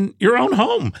different than your own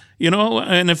home, you know?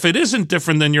 And if it isn't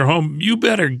different than your home, you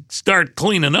better start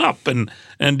cleaning up and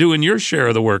doing your share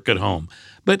of the work at home.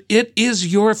 But it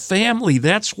is your family.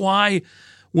 That's why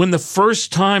when the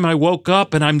first time I woke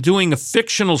up and I'm doing a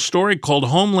fictional story called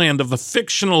Homeland of a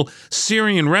fictional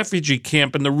Syrian refugee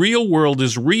camp, and the real world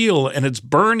is real and it's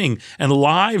burning and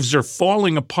lives are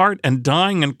falling apart and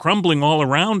dying and crumbling all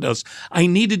around us, I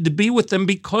needed to be with them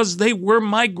because they were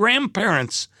my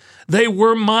grandparents. They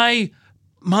were my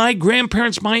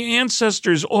grandparents, my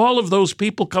ancestors, all of those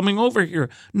people coming over here,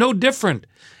 no different.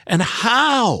 And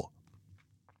how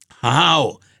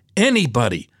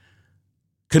anybody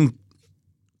can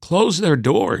close their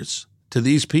doors to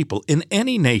these people in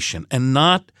any nation and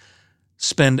not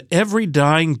spend every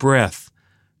dying breath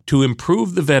to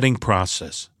improve the vetting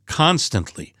process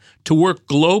constantly, to work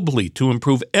globally to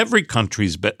improve every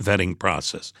country's vetting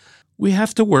process. We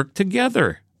have to work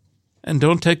together and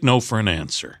don't take no for an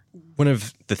answer. One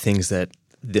of the things that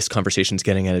this conversation is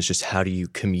getting at is just how do you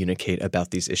communicate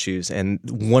about these issues? And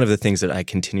one of the things that I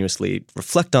continuously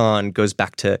reflect on goes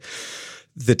back to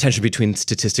the tension between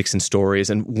statistics and stories.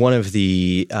 And one of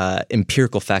the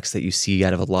empirical facts that you see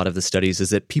out of a lot of the studies is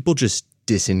that people just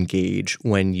disengage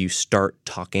when you start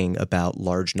talking about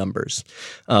large numbers.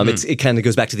 It kind of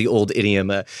goes back to the old idiom,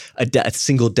 a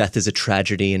single death is a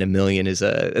tragedy and a million is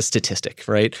a statistic,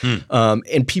 right?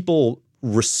 And people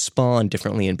respond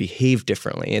differently and behave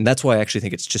differently. And that's why I actually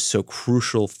think it's just so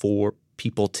crucial for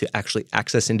people to actually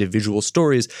access individual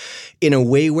stories in a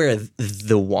way where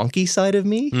the wonky side of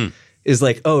me is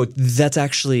like, oh, that's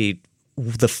actually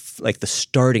the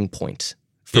starting point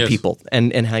for people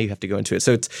and how you have to go into it.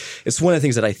 So it's one of the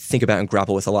things that I think about and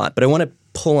grapple with a lot. But I want to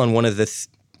pull on one of the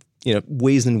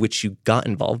ways in which you got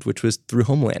involved, which was through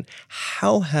Homeland.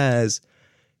 How has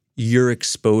your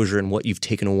exposure and what you've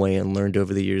taken away and learned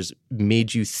over the years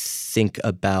made you think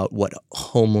about what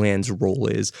Homeland's role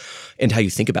is and how you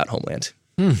think about Homeland?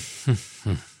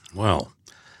 Well,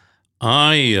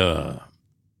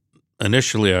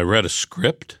 initially I read a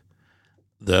script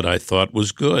that I thought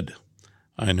was good.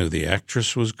 I knew the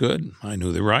actress was good. I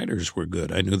knew the writers were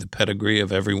good. I knew the pedigree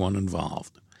of everyone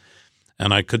involved.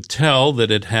 And I could tell that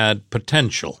it had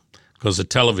potential because a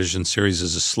television series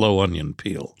is a slow onion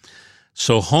peel.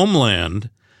 So Homeland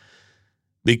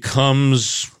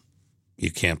becomes, you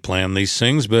can't plan these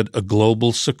things, but a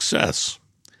global success.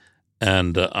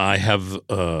 And I have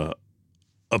a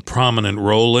prominent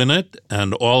role in it,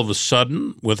 and all of a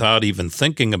sudden, without even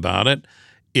thinking about it,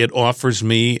 it offers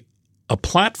me a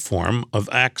platform of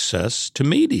access to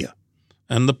media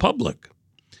and the public.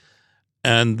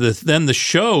 And then the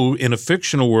show in a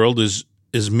fictional world is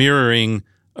mirroring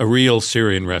a real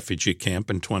Syrian refugee camp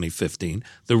in 2015.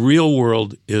 The real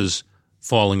world is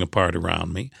falling apart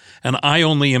around me, and I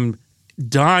only am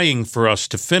dying for us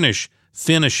to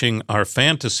finishing our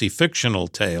fantasy fictional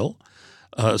tale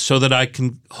so that I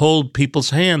can hold people's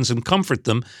hands and comfort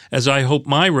them as I hope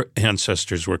my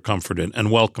ancestors were comforted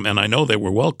and welcomed. And I know they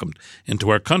were welcomed into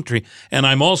our country. And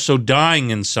I'm also dying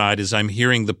inside as I'm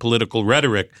hearing the political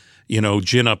rhetoric,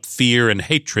 gin up fear and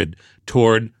hatred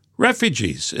toward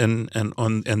refugees and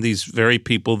these very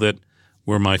people that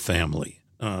were my family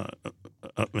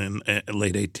in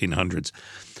late 1800s.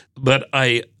 But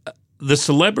the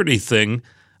celebrity thing,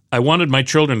 I wanted my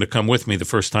children to come with me the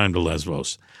first time to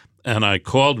Lesbos. And I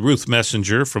called Ruth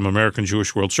Messenger from American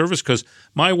Jewish World Service because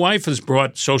my wife has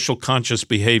brought social conscious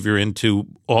behavior into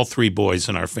all three boys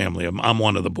in our family. I'm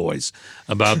one of the boys.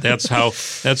 That's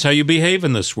how you behave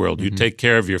in this world. You take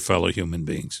care of your fellow human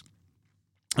beings.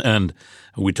 And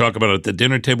we talk about it at the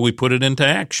dinner table. We put it into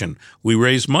action. We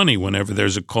raise money whenever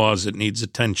there's a cause that needs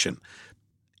attention.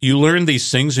 You learn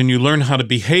these things and you learn how to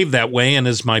behave that way. And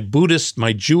as my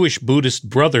Jewish Buddhist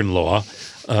brother-in-law,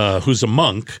 who's a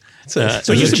monk. So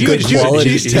he's a good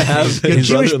quality to have. You're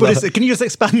Jewish Buddhist. Can you just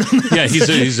expand on that? Yeah,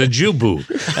 he's a Jew-boo.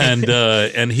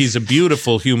 And he's a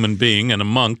beautiful human being and a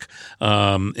monk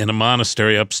in a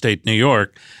monastery upstate New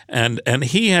York. And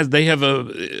they have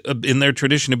in their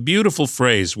tradition a beautiful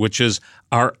phrase, which is,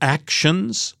 our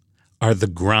actions are the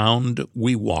ground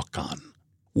we walk on.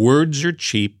 Words are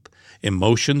cheap.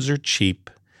 Emotions are cheap.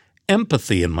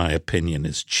 Empathy, in my opinion,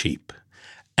 is cheap.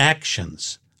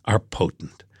 Actions are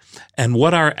potent. And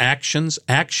what are actions?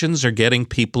 Actions are getting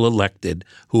people elected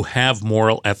who have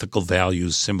moral, ethical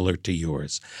values similar to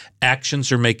yours.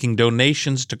 Actions are making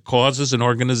donations to causes and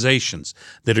organizations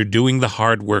that are doing the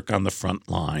hard work on the front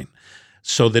line,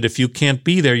 so that if you can't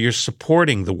be there, you're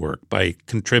supporting the work by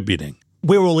contributing.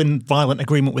 We're all in violent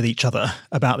agreement with each other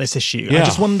about this issue. Yeah. I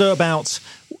just wonder about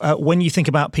when you think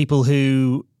about people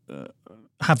who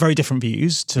have very different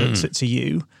views to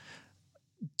you,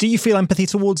 do you feel empathy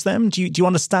towards them? Do you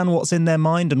understand what's in their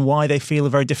mind and why they feel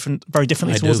very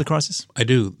differently towards the crisis? I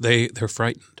do. They're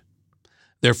frightened.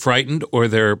 They're frightened, or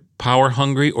they're power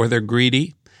hungry, or they're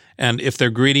greedy. And if they're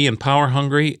greedy and power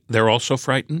hungry, they're also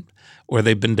frightened, or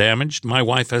they've been damaged. My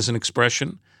wife has an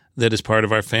expression that is part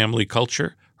of our family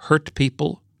culture: hurt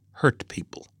people hurt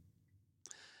people.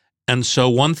 And so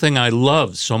one thing I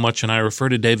love so much, and I refer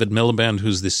to David Miliband,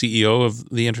 who's the CEO of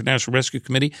the International Rescue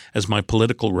Committee, as my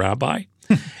political rabbi,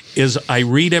 is I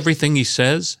read everything he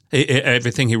says,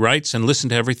 everything he writes, and listen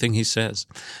to everything he says,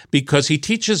 because he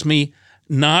teaches me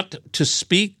not to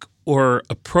speak or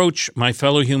approach my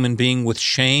fellow human being with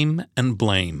shame and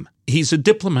blame. He's a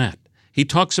diplomat. He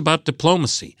talks about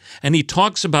diplomacy, and he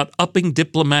talks about upping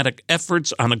diplomatic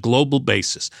efforts on a global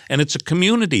basis. And it's a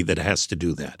community that has to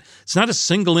do that. It's not a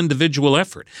single individual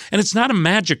effort. And it's not a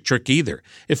magic trick either.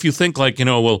 If you think like,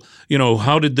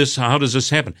 how does this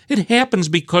happen? It happens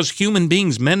because human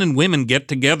beings, men and women, get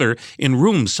together in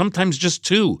rooms, sometimes just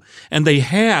two, and they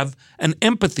have an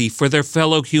empathy for their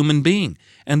fellow human being,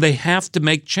 and they have to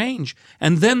make change.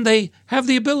 And then they have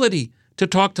the ability to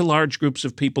talk to large groups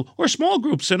of people or small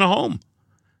groups in a home.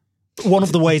 One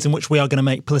of the ways in which we are going to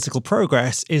make political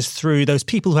progress is through those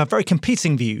people who have very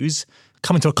competing views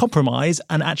coming to a compromise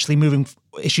and actually moving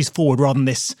issues forward rather than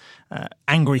this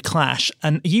angry clash.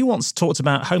 And you once talked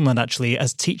about Homeland actually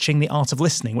as teaching the art of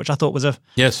listening, which I thought was a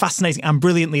fascinating and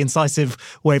brilliantly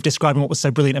incisive way of describing what was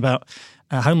so brilliant about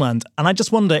Homeland. And I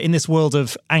just wonder, in this world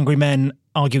of angry men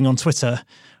arguing on Twitter,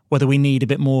 whether we need a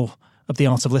bit more of the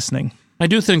art of listening. I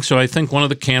do think so. I think one of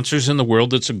the cancers in the world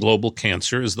that's a global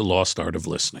cancer is the lost art of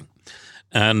listening.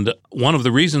 And one of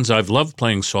the reasons I've loved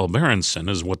playing Saul Berenson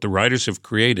is what the writers have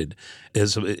created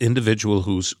is an individual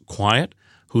who's quiet,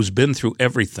 who's been through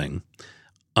everything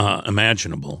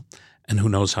imaginable, and who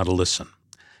knows how to listen,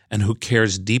 and who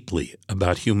cares deeply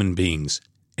about human beings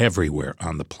everywhere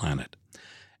on the planet,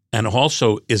 and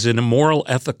also is in a moral,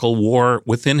 ethical war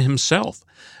within himself.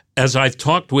 As I've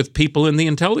talked with people in the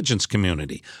intelligence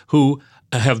community who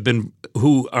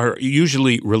are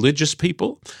usually religious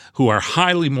people, who are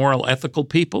highly moral, ethical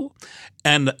people,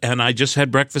 and I just had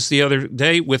breakfast the other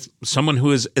day with someone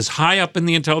who is as high up in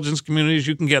the intelligence community as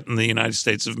you can get in the United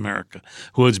States of America,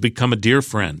 who has become a dear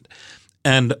friend.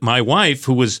 And my wife,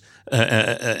 who was,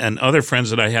 and other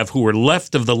friends that I have who were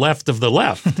left of the left of the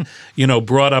left,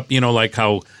 brought up, like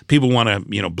how people want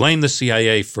to, blame the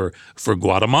CIA for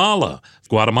Guatemala.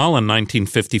 Guatemala in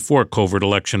 1954, covert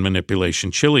election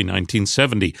manipulation. Chile,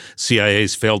 1970,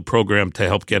 CIA's failed program to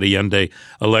help get Allende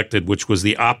elected, which was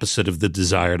the opposite of the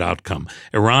desired outcome.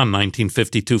 Iran,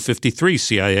 1952-53,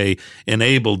 CIA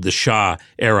enabled the Shah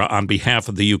era on behalf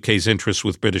of the UK's interests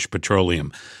with British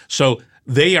Petroleum. So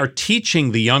they are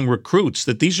teaching the young recruits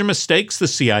that these are mistakes the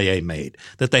CIA made,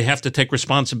 that they have to take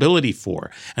responsibility for,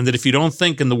 and that if you don't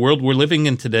think in the world we're living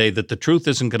in today that the truth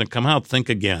isn't going to come out, think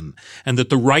again, and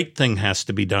that the right thing has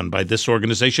to be done by this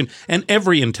organization and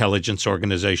every intelligence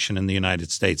organization in the United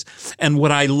States. And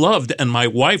what I loved, and my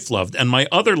wife loved, and my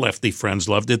other lefty friends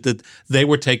loved it, that they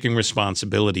were taking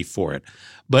responsibility for it.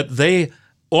 But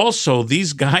also,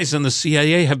 these guys in the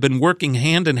CIA have been working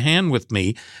hand in hand with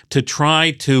me to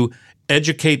try to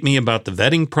educate me about the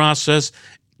vetting process,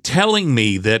 telling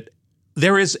me that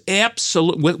there is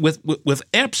with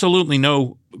absolutely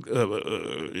no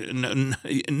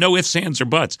ifs, ands, or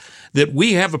buts, that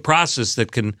we have a process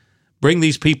that can bring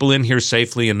these people in here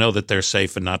safely and know that they're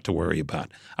safe and not to worry about.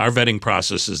 Our vetting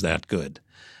process is that good.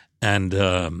 And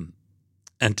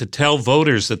to tell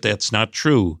voters that that's not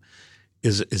true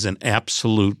is an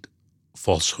absolute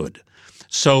falsehood.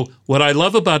 So what I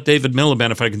love about David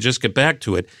Miliband, if I can just get back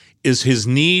to it, is his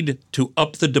need to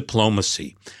up the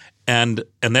diplomacy. And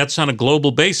that's on a global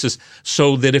basis,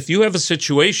 so that if you have a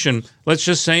situation, let's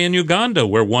just say in Uganda,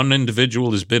 where one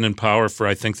individual has been in power for,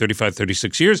 I think, 35,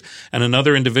 36 years, and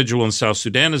another individual in South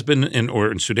Sudan has been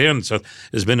in Sudan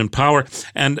has been in power,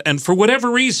 and for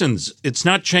whatever reasons, it's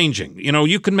not changing.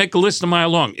 You can make a list a mile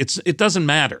long. It doesn't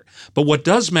matter. But what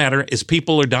does matter is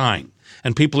people are dying.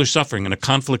 And people are suffering, and a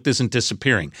conflict isn't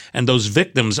disappearing. And those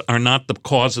victims are not the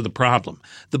cause of the problem.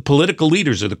 The political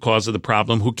leaders are the cause of the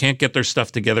problem, who can't get their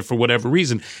stuff together for whatever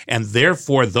reason. And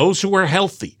therefore, those who are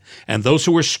healthy, and those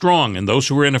who are strong, and those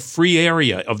who are in a free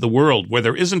area of the world where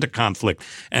there isn't a conflict,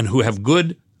 and who have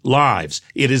good lives,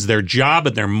 it is their job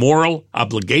and their moral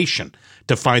obligation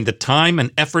to find the time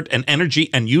and effort and energy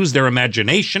and use their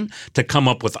imagination to come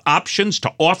up with options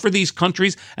to offer these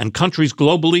countries and countries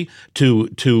globally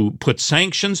to put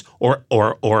sanctions or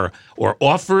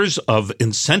offers of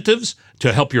incentives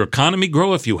to help your economy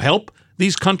grow if you help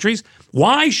these countries.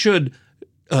 Why should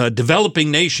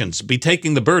developing nations be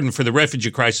taking the burden for the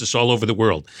refugee crisis all over the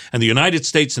world? And the United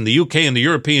States and the UK and the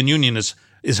European Union is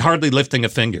hardly lifting a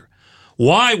finger.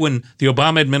 Why, when the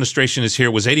Obama administration is here,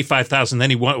 was 85,000,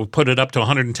 then he put it up to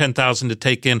 110,000 to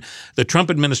take in. The Trump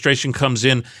administration comes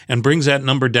in and brings that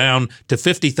number down to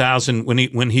 50,000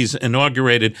 when he's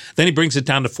inaugurated. Then he brings it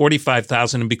down to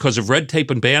 45,000, and because of red tape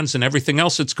and bans and everything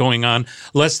else that's going on,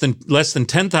 less than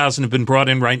 10,000 have been brought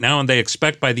in right now, and they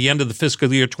expect by the end of the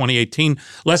fiscal year 2018,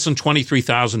 less than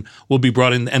 23,000 will be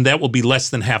brought in, and that will be less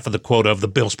than half of the quota of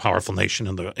the most powerful nation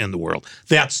in the world.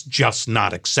 That's just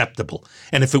not acceptable.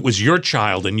 And if it was your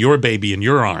child and your baby in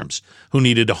your arms who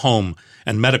needed a home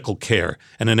and medical care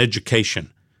and an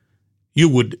education, you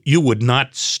would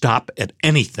not stop at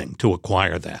anything to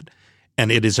acquire that.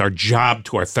 And it is our job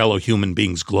to our fellow human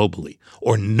beings globally,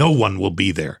 or no one will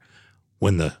be there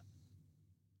when the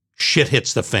shit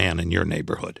hits the fan in your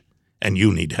neighborhood and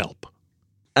you need help.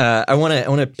 I want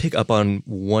to pick up on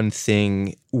one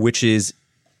thing, which is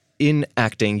in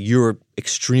acting, you're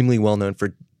extremely well known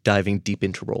for diving deep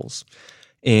into roles.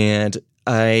 And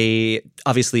I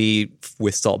obviously,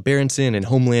 with Salt Berenson and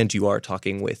Homeland, you are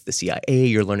talking with the CIA,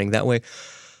 you're learning that way.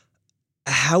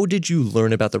 How did you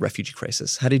learn about the refugee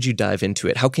crisis? How did you dive into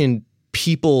it? How can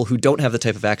people who don't have the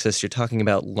type of access you're talking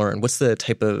about learn? What's the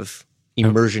type of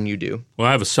immersion you do? Well,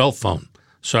 I have a cell phone.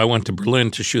 So I went to Berlin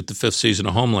to shoot the 5th season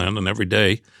of Homeland, and every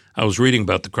day I was reading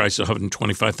about the crisis.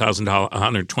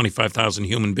 125,000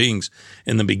 human beings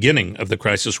in the beginning of the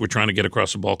crisis were trying to get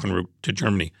across the Balkan route to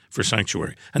Germany for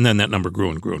sanctuary. And then that number grew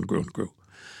and grew and grew and grew.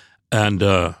 And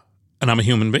I'm a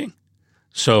human being.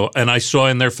 So, and I saw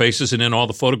in their faces and in all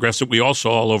the photographs that we all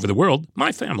saw all over the world,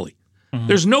 my family. Mm-hmm.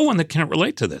 There's no one that can't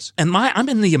relate to this. And I'm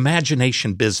in the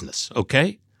imagination business,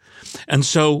 okay? And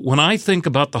so when I think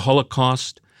about the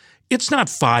Holocaust, it's not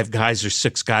 5 guys or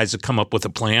 6 guys that come up with a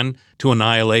plan to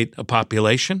annihilate a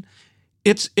population.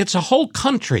 It's a whole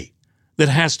country that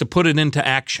has to put it into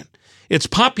action. It's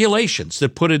populations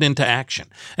that put it into action.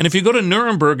 And if you go to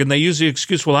Nuremberg and they use the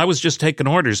excuse, well, I was just taking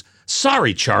orders.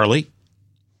 Sorry, Charlie.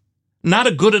 Not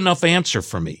a good enough answer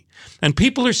for me. And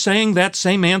people are saying that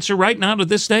same answer right now to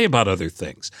this day about other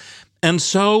things. And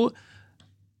so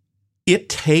it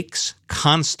takes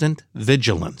constant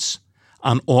vigilance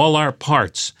on all our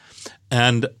parts.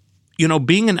 And,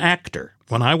 being an actor,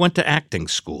 when I went to acting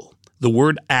school, the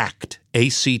word act,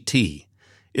 A-C-T,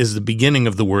 is the beginning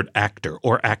of the word actor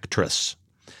or actress.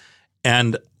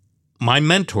 And my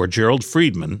mentor, Gerald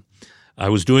Friedman, I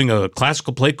was doing a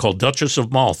classical play called Duchess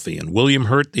of Malfi, and William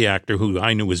Hurt, the actor, who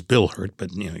I knew was Bill Hurt,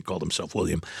 but he called himself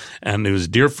William, and he was a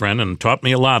dear friend and taught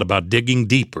me a lot about digging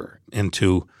deeper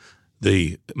into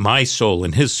my soul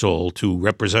and his soul to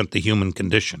represent the human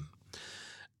condition.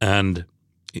 And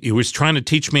he was trying to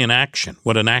teach me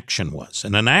what an action was.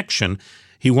 And an action,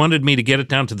 he wanted me to get it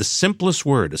down to the simplest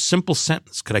word, a simple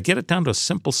sentence. Could I get it down to a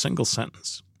simple single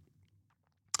sentence?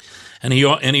 And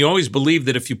he always believed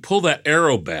that if you pull that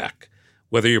arrow back,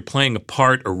 whether you're playing a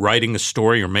part or writing a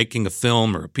story or making a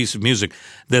film or a piece of music,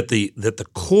 that the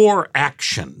core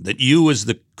action that you as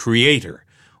the creator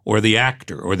or the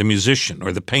actor or the musician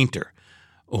or the painter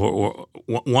or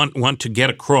want to get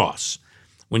across,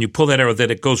 when you pull that arrow,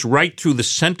 that it goes right through the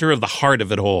center of the heart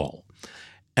of it all.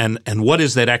 And what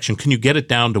is that action? Can you get it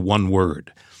down to one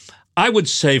word? I would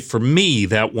say for me,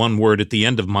 that one word at the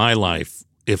end of my life,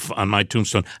 if on my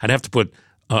tombstone, I'd have to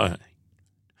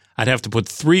put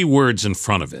 3 words in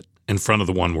front of it, in front of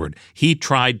the one word. He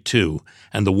tried to,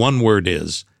 and the one word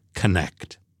is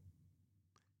connect.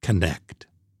 Connect.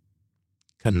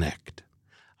 Connect.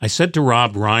 I said to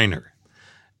Rob Reiner,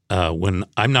 when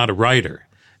I'm not a writer,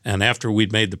 and after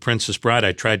we'd made The Princess Bride,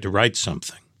 I tried to write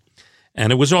something.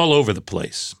 And it was all over the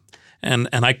place. And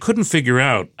I couldn't figure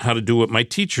out how to do what my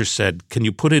teacher said. Can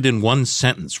you put it in one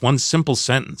sentence, one simple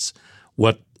sentence,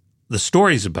 what the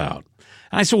story's about?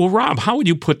 And I said, well, Rob, how would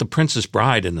you put The Princess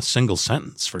Bride in a single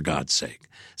sentence, for God's sake?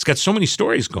 It's got so many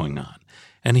stories going on.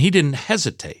 And he didn't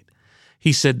hesitate.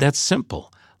 He said, that's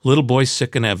simple. Little boy's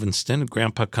sick in Evanston, and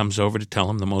Grandpa comes over to tell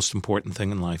him the most important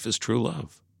thing in life is true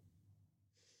love.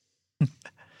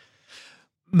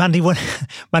 Mandy,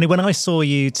 when I saw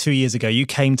you 2 years ago, you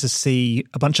came to see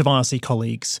a bunch of IRC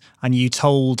colleagues and you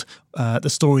told the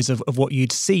stories of what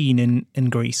you'd seen in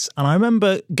Greece. And I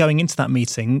remember going into that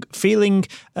meeting feeling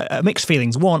mixed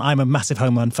feelings. One, I'm a massive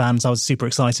Homeland fan, so I was super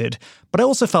excited. But I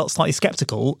also felt slightly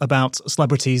skeptical about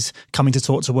celebrities coming to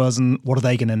talk to us and what are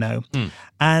they going to know?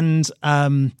 And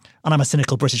I'm a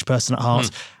cynical British person at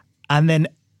heart. And then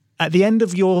at the end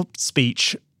of your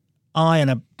speech, I and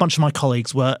a bunch of my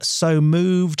colleagues were so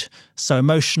moved, so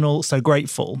emotional, so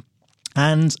grateful.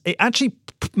 And it actually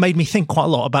made me think quite a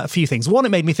lot about a few things. One, it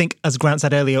made me think, as Grant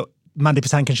said earlier, Mandy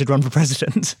Patinkin should run for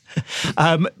president.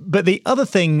 But the other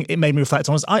thing it made me reflect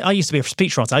on was I used to be a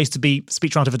speechwriter. I used to be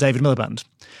speechwriter for David Miliband.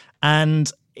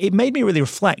 And it made me really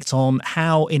reflect on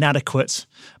how inadequate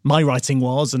my writing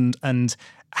was and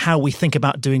how we think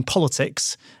about doing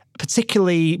politics,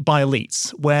 particularly by elites,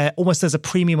 where almost there's a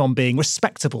premium on being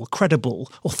respectable, credible,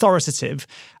 authoritative.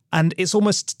 And it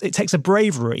takes a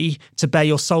bravery to bare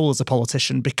your soul as a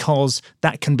politician because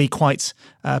that can be quite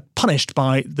punished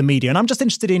by the media. And I'm just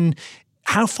interested in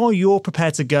how far you're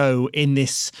prepared to go in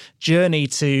this journey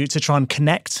to try and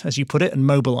connect, as you put it, and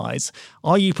mobilize.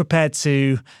 Are you prepared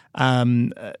to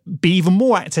be even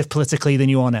more active politically than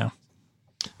you are now?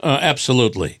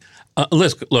 Absolutely.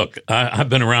 Look, I've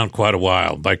been around quite a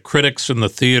while, by critics in the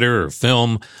theater or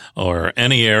film or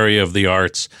any area of the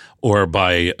arts, or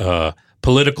by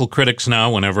political critics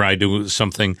now whenever I do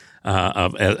something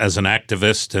as an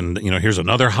activist. And, here's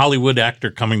another Hollywood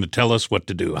actor coming to tell us what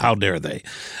to do. How dare they?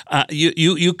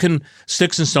 You can,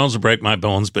 sticks and stones will break my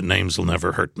bones, but names will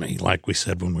never hurt me, like we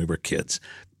said when we were kids.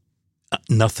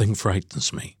 Nothing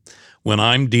frightens me. When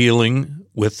I'm dealing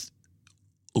with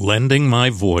lending my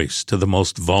voice to the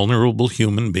most vulnerable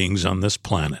human beings on this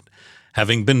planet,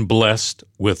 having been blessed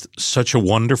with such a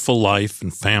wonderful life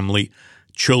and family,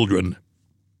 children,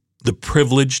 the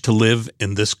privilege to live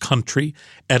in this country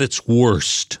at its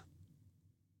worst,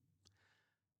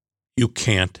 you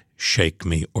can't shake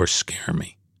me or scare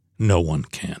me. No one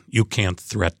can. You can't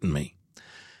threaten me.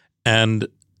 And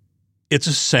it's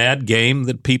a sad game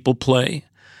that people play,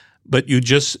 but you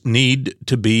just need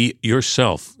to be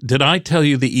yourself. Did I tell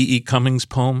you the E.E. Cummings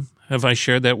poem? Have I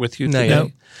shared that with you today? No.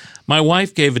 My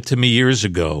wife gave it to me years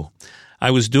ago.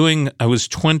 I was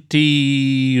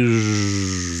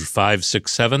 25,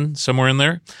 6, 7, somewhere in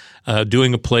there,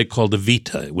 doing a play called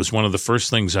Evita. It was one of the first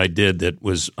things I did that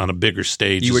was on a bigger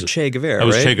stage. You were Che Guevara, I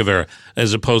was right? Che Guevara,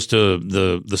 as opposed to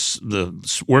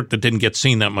the work that didn't get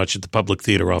seen that much at the Public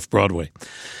Theater off Broadway.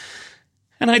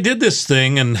 And I did this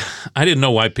thing, and I didn't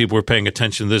know why people were paying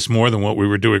attention to this more than what we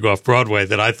were doing off Broadway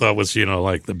that I thought was,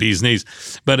 like the bee's knees.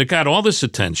 But it got all this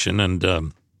attention,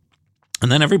 and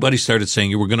And then everybody started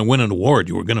saying, you were going to win an award.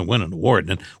 You were going to win an award.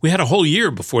 And we had a whole year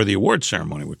before the award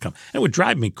ceremony would come. And it would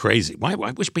drive me crazy. I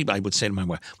would say to my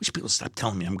wife, I wish people stop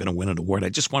telling me I'm going to win an award. I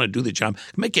just want to do the job.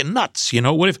 Make it nuts.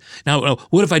 What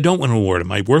if I don't win an award?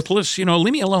 Am I worthless?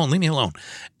 Leave me alone.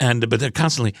 But they're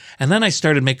constantly. And then I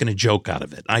started making a joke out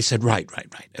of it. I said, right.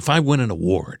 If I win an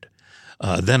award,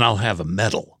 then I'll have a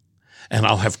medal and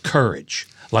I'll have courage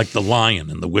like the lion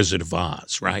in The Wizard of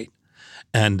Oz, right?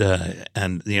 And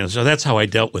so that's how I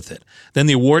dealt with it. Then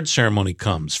the award ceremony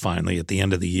comes finally at the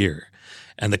end of the year,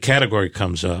 and the category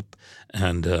comes up,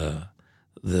 and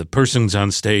the person's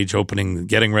on stage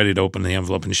getting ready to open the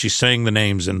envelope, and she's saying the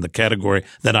names in the category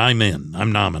that I'm in.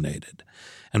 I'm nominated.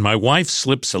 And my wife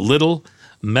slips a little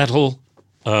metal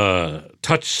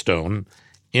touchstone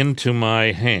into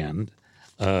my hand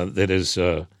that is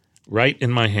right in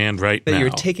my hand right now. That you're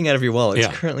taking out of your wallet.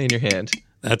 It's currently in your hand.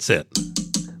 That's it.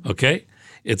 Okay?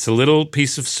 It's a little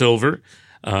piece of silver,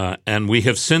 and we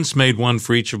have since made one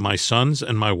for each of my sons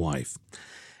and my wife.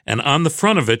 And on the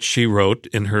front of it, she wrote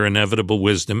in her inevitable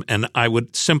wisdom, and I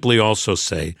would simply also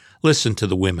say, listen to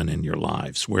the women in your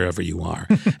lives, wherever you are.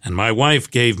 And my wife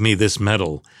gave me this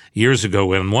medal years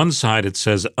ago. On one side, it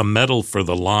says, a medal for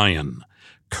the lion,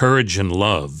 courage and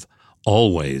love,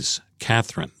 always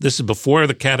Catherine. This is before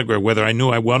the category, whether I knew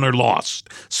I won or lost,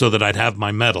 so that I'd have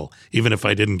my medal, even if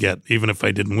I didn't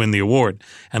win the award.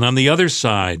 And on the other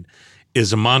side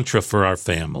is a mantra for our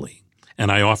family,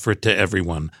 and I offer it to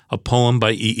everyone, a poem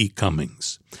by E.E.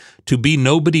 Cummings. To be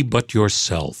nobody but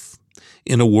yourself,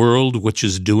 in a world which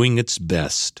is doing its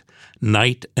best,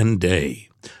 night and day,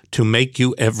 to make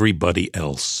you everybody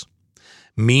else,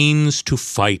 means to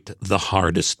fight the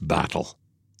hardest battle,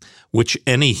 which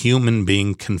any human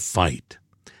being can fight,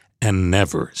 and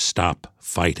never stop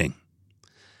fighting.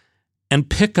 And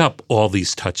pick up all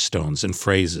these touchstones and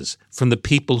phrases from the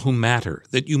people who matter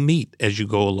that you meet as you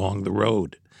go along the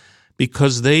road,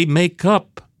 because they make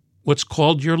up what's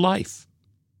called your life.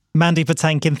 Mandy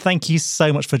Patinkin, thank you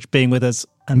so much for being with us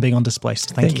and being on Displaced.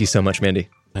 Thank you so much, Mandy.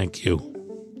 Thank you.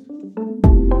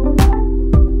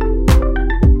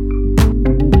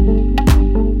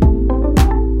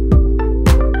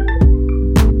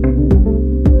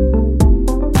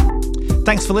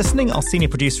 Thanks for listening. Our senior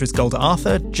producer is Golda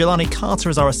Arthur, Jelani Carter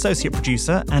is our associate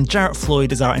producer, and Jarrett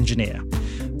Floyd is our engineer.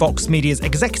 Vox Media's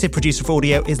executive producer for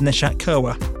audio is Nishat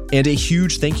Kurwa. And a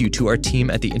huge thank you to our team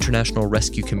at the International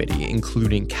Rescue Committee,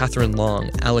 including Catherine Long,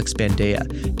 Alex Bandea,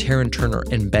 Taryn Turner,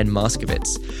 and Ben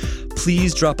Moskowitz.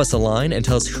 Please drop us a line and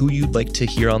tell us who you'd like to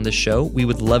hear on this show. We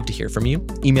would love to hear from you.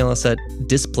 Email us at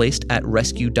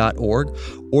displaced@rescue.org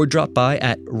or drop by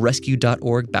at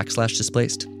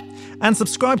rescue.org/displaced. And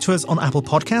subscribe to us on Apple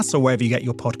Podcasts or wherever you get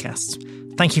your podcasts.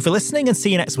 Thank you for listening and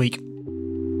see you next week.